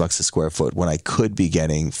 $20 a square foot when I could be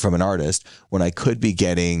getting from an artist, when I could be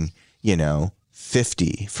getting,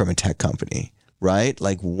 50 from a tech company, right?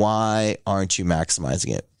 Like, why aren't you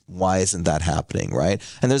maximizing it? Why isn't that happening, right?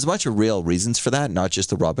 And there's a bunch of real reasons for that, not just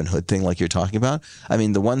the Robin Hood thing like you're talking about. I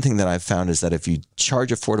mean, the one thing that I've found is that if you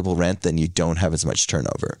charge affordable rent, then you don't have as much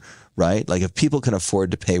turnover, right? Like, if people can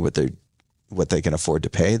afford to pay what they can afford to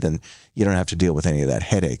pay, then you don't have to deal with any of that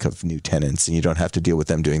headache of new tenants, and you don't have to deal with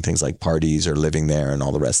them doing things like parties or living there and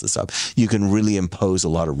all the rest of the stuff. You can really impose a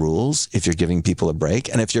lot of rules if you're giving people a break.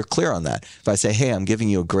 And if you're clear on that, if I say, hey, I'm giving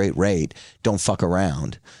you a great rate, don't fuck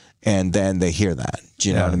around. And then they hear that. Do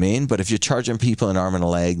you know what I mean? But if you're charging people an arm and a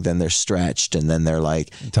leg, then they're stretched, and then they're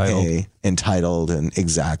like, entitled, and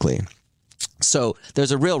exactly. So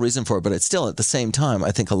there's a real reason for it, but it's still at the same time,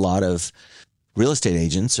 I think a lot of real estate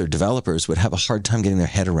agents or developers would have a hard time getting their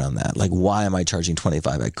head around that. Like, why am I charging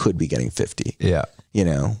 25? I could be getting 50. Yeah.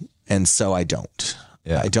 And so I don't.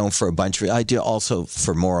 Yeah. I don't for a bunch of, I do also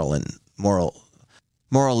for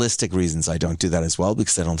moralistic reasons. I don't do that as well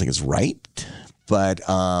because I don't think it's right. But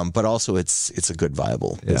also it's a good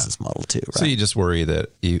viable business model too. Right? So you just worry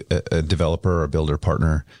that a developer or a builder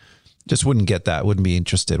partner just wouldn't get that, wouldn't be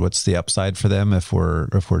interested. What's the upside for them if we're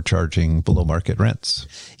charging below market rents?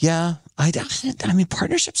 Yeah, I mean,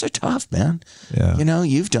 partnerships are tough, man. Yeah,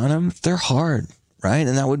 you've done them; they're hard, right?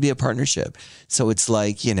 And that would be a partnership. So it's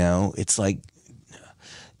like,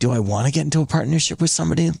 do I want to get into a partnership with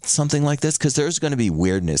something like this? Because there's going to be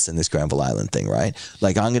weirdness in this Granville Island thing, right?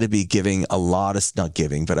 Like, I'm going to be giving a lot of, not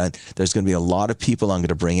giving, but there's going to be a lot of people I'm going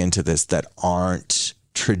to bring into this that aren't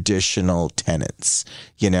traditional tenants,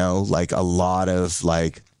 like a lot of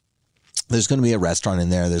like, there's going to be a restaurant in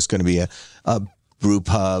there. There's going to be a brew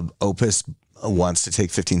pub. Opus wants to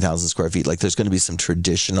take 15,000 square feet. Like, there's going to be some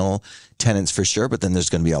traditional tenants for sure, but then there's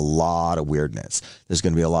going to be a lot of weirdness. There's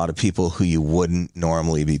going to be a lot of people who you wouldn't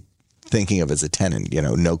normally be thinking of as a tenant,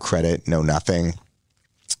 no credit, no nothing.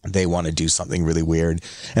 They want to do something really weird,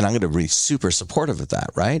 and I'm going to be super supportive of that,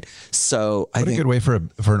 right? So I think a good way for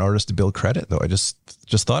an artist to build credit, though. I just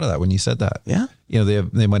thought of that when you said that. Yeah,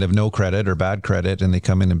 they might have no credit or bad credit, and they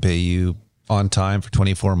come in and pay you on time for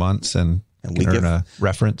 24 months, and we earn a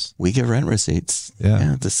reference. We give rent receipts.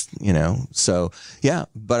 Yeah, So yeah,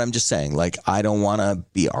 but I'm just saying, like, I don't want to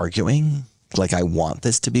be arguing. Like, I want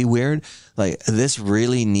this to be weird. Like, this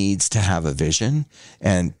really needs to have a vision,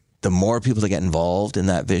 and the more people that get involved in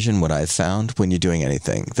that vision, what I've found when you're doing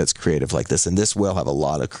anything that's creative like this, and this will have a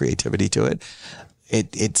lot of creativity to it,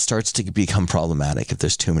 it starts to become problematic if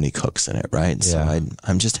there's too many cooks in it, right? Yeah. So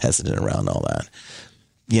I'm just hesitant around all that,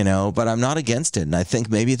 but I'm not against it. And I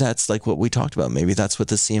think maybe that's like what we talked about. Maybe that's what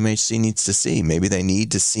the CMHC needs to see. Maybe they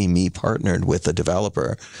need to see me partnered with a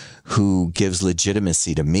developer who gives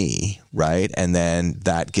legitimacy to me, right? And then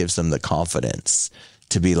that gives them the confidence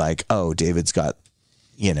to be like, oh, David's got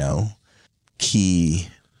key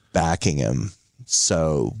backing him.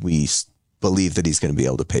 So we believe that he's going to be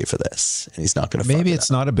able to pay for this, and he's not going to. Maybe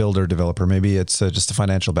it's not a builder developer. Maybe it's just a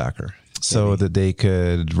financial backer, so that they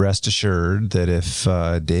could rest assured that if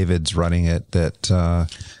David's running it, that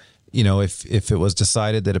if it was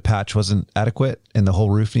decided that a patch wasn't adequate and the whole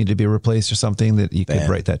roof needed to be replaced or something, that you could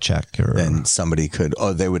write that check. Or then somebody could,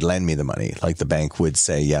 they would lend me the money. Like, the bank would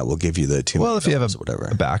say, yeah, we'll give you the $2 million. Well, if you have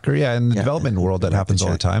a backer, in the development world, that happens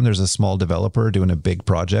all the time. There's a small developer doing a big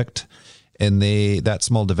project, and that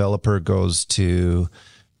small developer goes to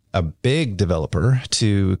a big developer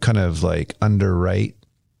to kind of like underwrite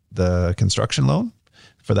the construction loan.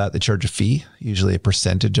 For that, they charge a fee, usually a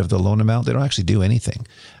percentage of the loan amount. They don't actually do anything,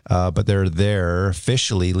 but they're there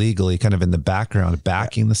officially, legally, kind of in the background,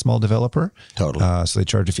 backing the small developer. Totally. So they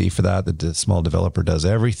charge a fee for that. The small developer does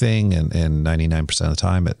everything, and 99% of the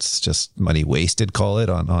time, it's just money wasted, call it,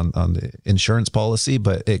 on the insurance policy,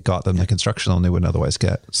 but it got them the construction loan they wouldn't otherwise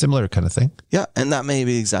get. Similar kind of thing. Yeah, and that may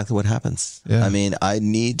be exactly what happens. Yeah. I mean, I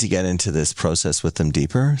need to get into this process with them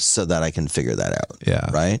deeper so that I can figure that out. Yeah.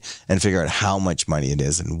 Right? And figure out how much money it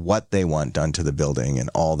is and what they want done to the building and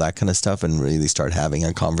all that kind of stuff, and really start having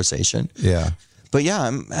a conversation. Yeah. But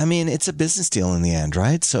yeah, I mean, it's a business deal in the end,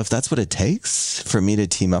 right? So if that's what it takes for me to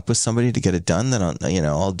team up with somebody to get it done, then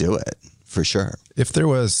I'll do it for sure. If there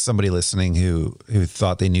was somebody listening who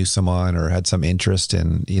thought they knew someone or had some interest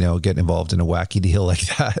in, getting involved in a wacky deal like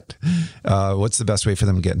that, what's the best way for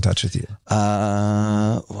them to get in touch with you?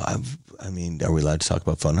 I mean, are we allowed to talk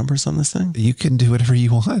about phone numbers on this thing? You can do whatever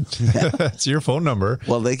you want. It's your phone number.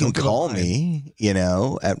 Well, they can call me,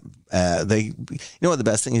 what the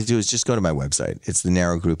best thing is to do is just go to my website. It's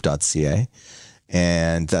thenarrowgroup.ca.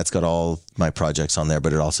 And that's got all my projects on there,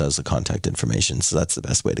 but it also has the contact information. So that's the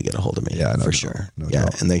best way to get a hold of me. Yeah, for sure. No yeah.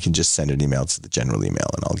 doubt. And they can just send an email to the general email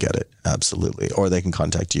and I'll get it. Absolutely. Or they can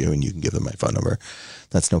contact you and you can give them my phone number.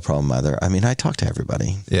 That's no problem either. I mean, I talk to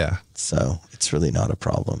everybody. Yeah. So it's really not a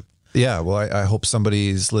problem. Yeah. Well, I hope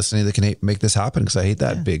somebody's listening that can make this happen, because I hate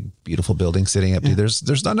that big, beautiful building sitting empty.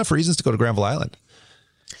 There's not enough reasons to go to Granville Island.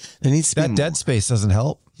 There needs to be that dead space doesn't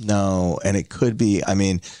help. No, and it could be. I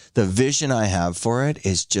mean, the vision I have for it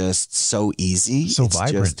is just so easy. So it's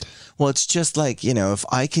vibrant. It's just like, if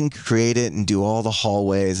I can create it and do all the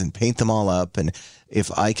hallways and paint them all up, and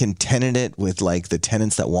if I can tenant it with like the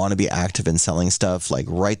tenants that want to be active in selling stuff, like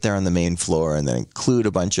right there on the main floor, and then include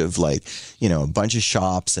a bunch of like, a bunch of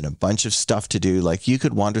shops and a bunch of stuff to do, like you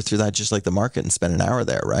could wander through that just like the market and spend an hour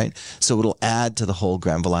there, right? So it'll add to the whole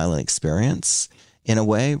Granville Island experience in a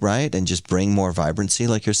way, right? And just bring more vibrancy,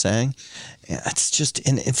 like you're saying. It's just,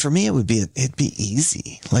 and for me, it'd be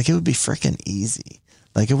easy. Like it would be freaking easy.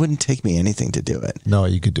 Like it wouldn't take me anything to do it. No,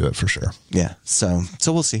 you could do it for sure. Yeah. So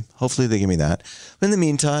we'll see. Hopefully they give me that. But in the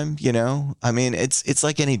meantime, I mean, it's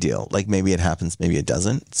like any deal. Like maybe it happens, maybe it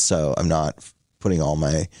doesn't. So I'm not putting all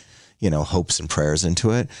my, hopes and prayers into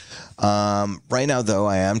it. Right now, though,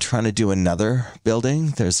 I am trying to do another building.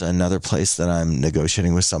 There's another place that I'm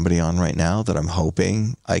negotiating with somebody on right now that I'm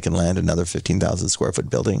hoping I can land another 15,000 square foot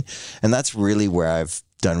building. And that's really where I've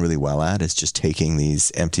done really well at, is just taking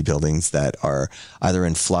these empty buildings that are either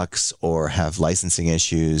in flux or have licensing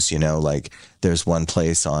issues. Like there's one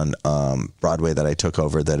place on Broadway that I took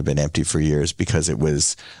over that had been empty for years because it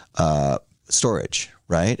was storage.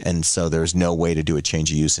 Right. And so there's no way to do a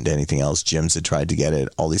change of use into anything else. Gyms had tried to get it,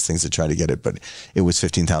 all these things had tried to get it, but it was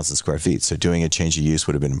 15,000 square feet. So doing a change of use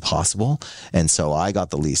would have been impossible. And so I got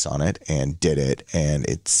the lease on it and did it. And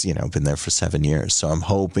it's, been there for 7 years. So I'm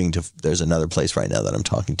hoping there's another place right now that I'm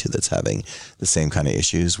talking to that's having the same kind of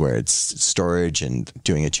issues where it's storage and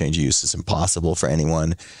doing a change of use is impossible for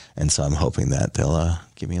anyone. And so I'm hoping that they'll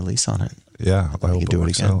give me a lease on it. Yeah, I hope it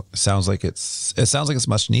works out. It sounds like it's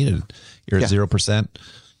much needed. You're at 0%.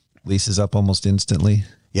 Lease is up almost instantly.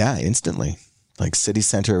 Yeah, instantly. Like City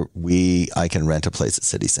Center, I can rent a place at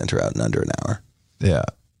City Center out in under an hour. Yeah.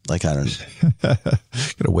 Like I don't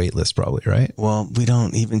got a wait list probably, right? Well, we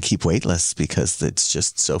don't even keep wait lists because it's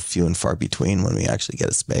just so few and far between when we actually get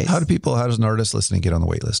a space. How does an artist listening get on the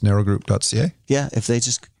wait list? Narrowgroup.ca? Yeah, if they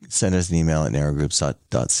just send us an email at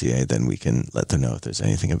narrowgroups.ca, then we can let them know if there's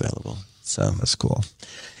anything available. So that's cool.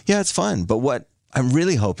 Yeah, it's fun. But what I'm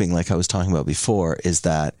really hoping, like I was talking about before, is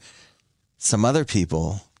that some other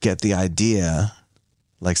people get the idea,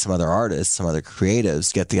 like some other artists, some other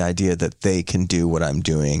creatives get the idea that they can do what I'm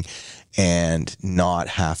doing and not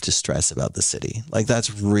have to stress about the city. Like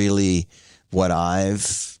that's really what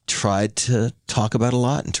I've tried to talk about a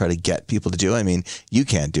lot and try to get people to do. I mean, you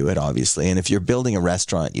can't do it, obviously. And if you're building a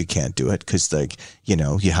restaurant, you can't do it because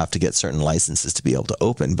you have to get certain licenses to be able to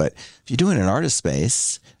open. But if you're doing an artist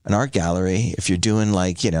space, an art gallery, if you're doing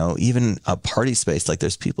even a party space, like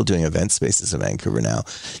there's people doing event spaces in Vancouver now,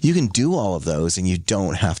 you can do all of those and you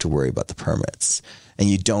don't have to worry about the permits. And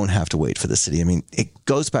you don't have to wait for the city. I mean, it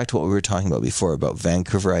goes back to what we were talking about before about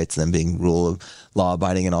Vancouverites and them being rule of law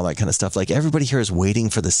abiding and all that kind of stuff. Like everybody here is waiting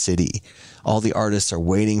for the city. All the artists are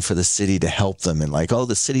waiting for the city to help them. And like, oh,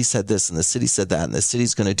 the city said this and the city said that and the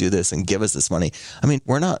city's going to do this and give us this money. I mean,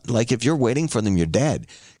 we're not like, if you're waiting for them, you're dead.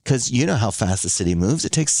 Because you know how fast the city moves.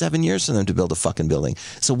 It takes 7 years for them to build a fucking building.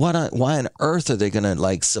 So why on earth are they going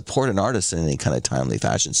to support an artist in any kind of timely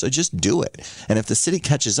fashion? So just do it. And if the city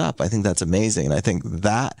catches up, I think that's amazing. And I think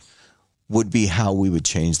that would be how we would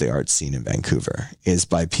change the art scene in Vancouver, is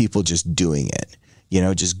by people just doing it.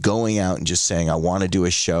 Just going out and just saying, I want to do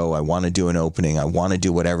a show. I want to do an opening. I want to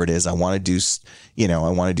do whatever it is. I want to do, I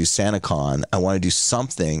want to do SantaCon. I want to do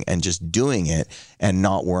something, and just doing it and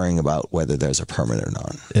not worrying about whether there's a permit or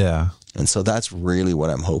not. Yeah. And so that's really what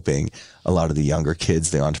I'm hoping a lot of the younger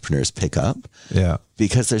kids, the entrepreneurs, pick up. Yeah.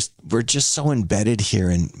 Because we're just so embedded here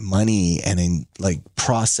in money and in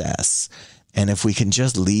process. And if we can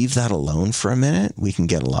just leave that alone for a minute, we can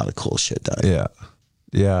get a lot of cool shit done. Yeah.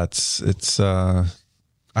 Yeah.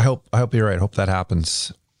 I hope you're right. I hope that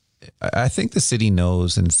happens. I think the city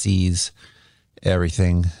knows and sees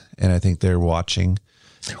everything. And I think they're watching.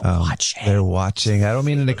 They're watching. I don't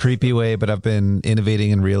mean in a creepy way, but I've been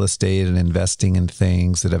innovating in real estate and investing in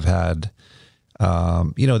things that have had,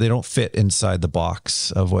 they don't fit inside the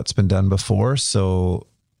box of what's been done before. So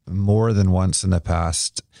more than once in the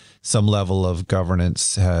past, some level of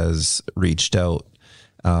governance has reached out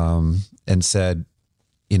and said,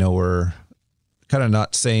 we're kind of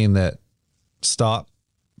not saying that stop,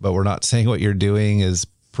 but we're not saying what you're doing is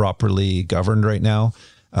properly governed right now.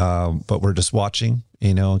 But we're just watching,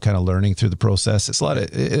 and kind of learning through the process. It's a lot of,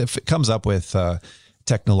 if it comes up with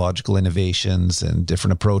technological innovations and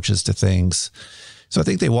different approaches to things. So I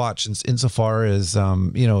think they watch insofar as,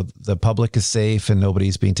 the public is safe and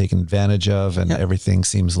nobody's being taken advantage of, and everything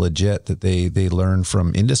seems legit, that they learn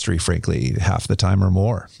from industry, frankly, half the time or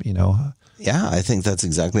more, Yeah, I think that's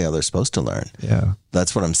exactly how they're supposed to learn. Yeah.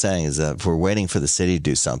 That's what I'm saying, is that if we're waiting for the city to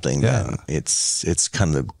do something, then it's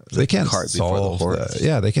kind of the cart before the horse.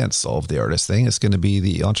 They can't solve the artist thing. It's going to be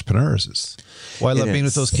the entrepreneurs. It's why I love being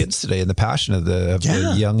with those kids today, and the passion of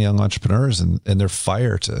the young entrepreneurs and their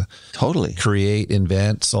fire to totally create,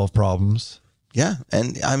 invent, solve problems. Yeah.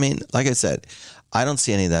 And I mean, like I said, I don't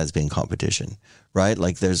see any of that as being competition, right?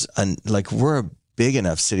 Like we're a big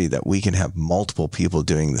enough city that we can have multiple people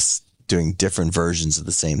doing different versions of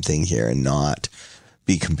the same thing here and not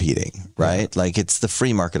be competing, right? Yeah. Like, it's the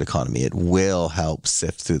free market economy. It will help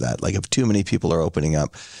sift through that. Like, if too many people are opening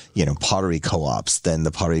up, pottery co-ops, then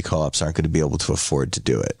the pottery co-ops aren't going to be able to afford to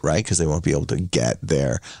do it, right? Because they won't be able to get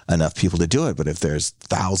there enough people to do it. But if there's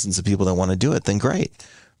thousands of people that want to do it, then great,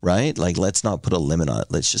 right? Like, let's not put a limit on it.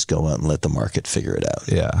 Let's just go out and let the market figure it out.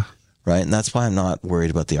 Yeah. Right. And that's why I'm not worried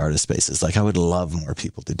about the artist spaces. Like, I would love more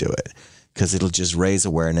people to do it, because it'll just raise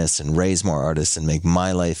awareness and raise more artists and make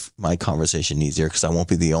my conversation easier, because I won't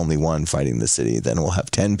be the only one fighting the city. Then we'll have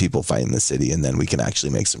 10 people fighting the city, and then we can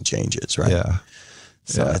actually make some changes, right? Yeah.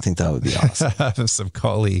 So I think that would be awesome. Some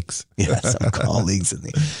colleagues. Some colleagues.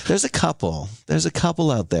 There's a couple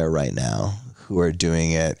out there right now who are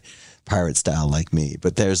doing it pirate style like me,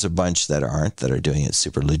 but there's a bunch that are doing it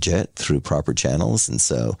super legit through proper channels. And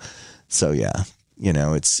so yeah.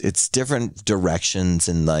 It's different directions,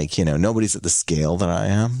 and nobody's at the scale that I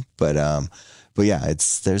am, but yeah,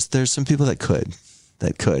 there's some people that could,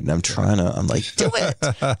 and I'm like, do it,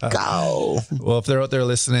 go. Well, if they're out there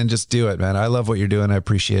listening, just do it, man. I love what you're doing. I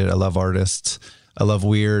appreciate it. I love artists. I love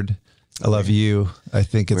weird. I love you. I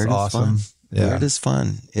think it's awesome. Yeah. Weird is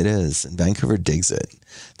fun. It is. And Vancouver digs it.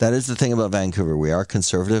 That is the thing about Vancouver. We are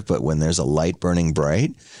conservative, but when there's a light burning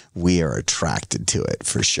bright, we are attracted to it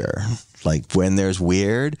for sure. Like, when there's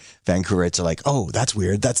weird, Vancouverites are like, oh, that's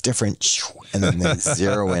weird. That's different. And then they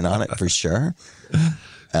zero in on it for sure.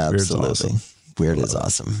 Absolutely. Weird is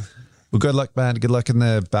awesome. Well, good luck, man. Good luck in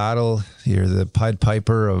the battle. You're the Pied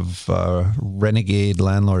Piper of renegade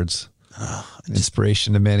landlords.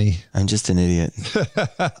 Inspiration to many. I'm just an idiot.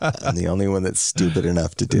 I'm the only one that's stupid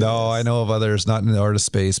enough to do this. I know of others, not in the artist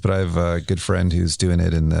space, but I have a good friend who's doing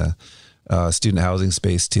it in the student housing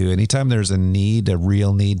space too. Anytime there's a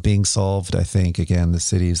real need being solved, I think, again, the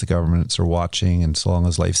cities, the governments are watching, and so long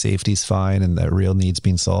as life safety is fine and that real need's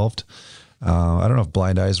being solved, I don't know if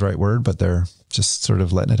blind eye is the right word, but they're just sort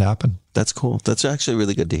of letting it happen. That's cool. That's actually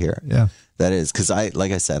really good to hear. Yeah. That is, because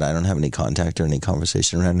like I said, I don't have any contact or any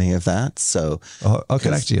conversation around any of that. So I'll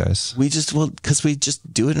connect you guys. Because we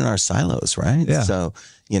just do it in our silos, right? Yeah. So,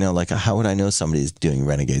 how would I know somebody's doing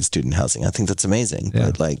renegade student housing? I think that's amazing. Yeah.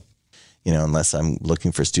 But unless I'm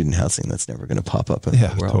looking for student housing, that's never going to pop up in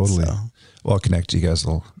the world. Totally. So. Well, I'll connect you guys.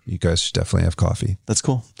 You guys should definitely have coffee. That's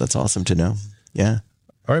cool. That's awesome to know. Yeah.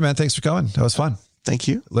 All right, man. Thanks for coming. That was fun. Thank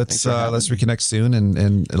you. Let's reconnect soon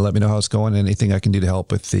and let me know how it's going. Anything I can do to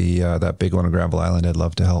help with that big one on Granville Island, I'd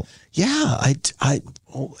love to help. Yeah,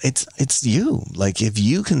 it's you. Like, if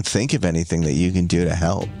you can think of anything that you can do to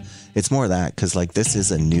help, it's more that, because this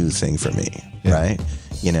is a new thing for me, right?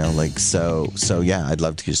 So yeah, I'd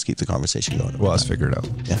love to just keep the conversation going. Well, let's figure it out.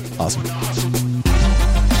 Yeah, awesome.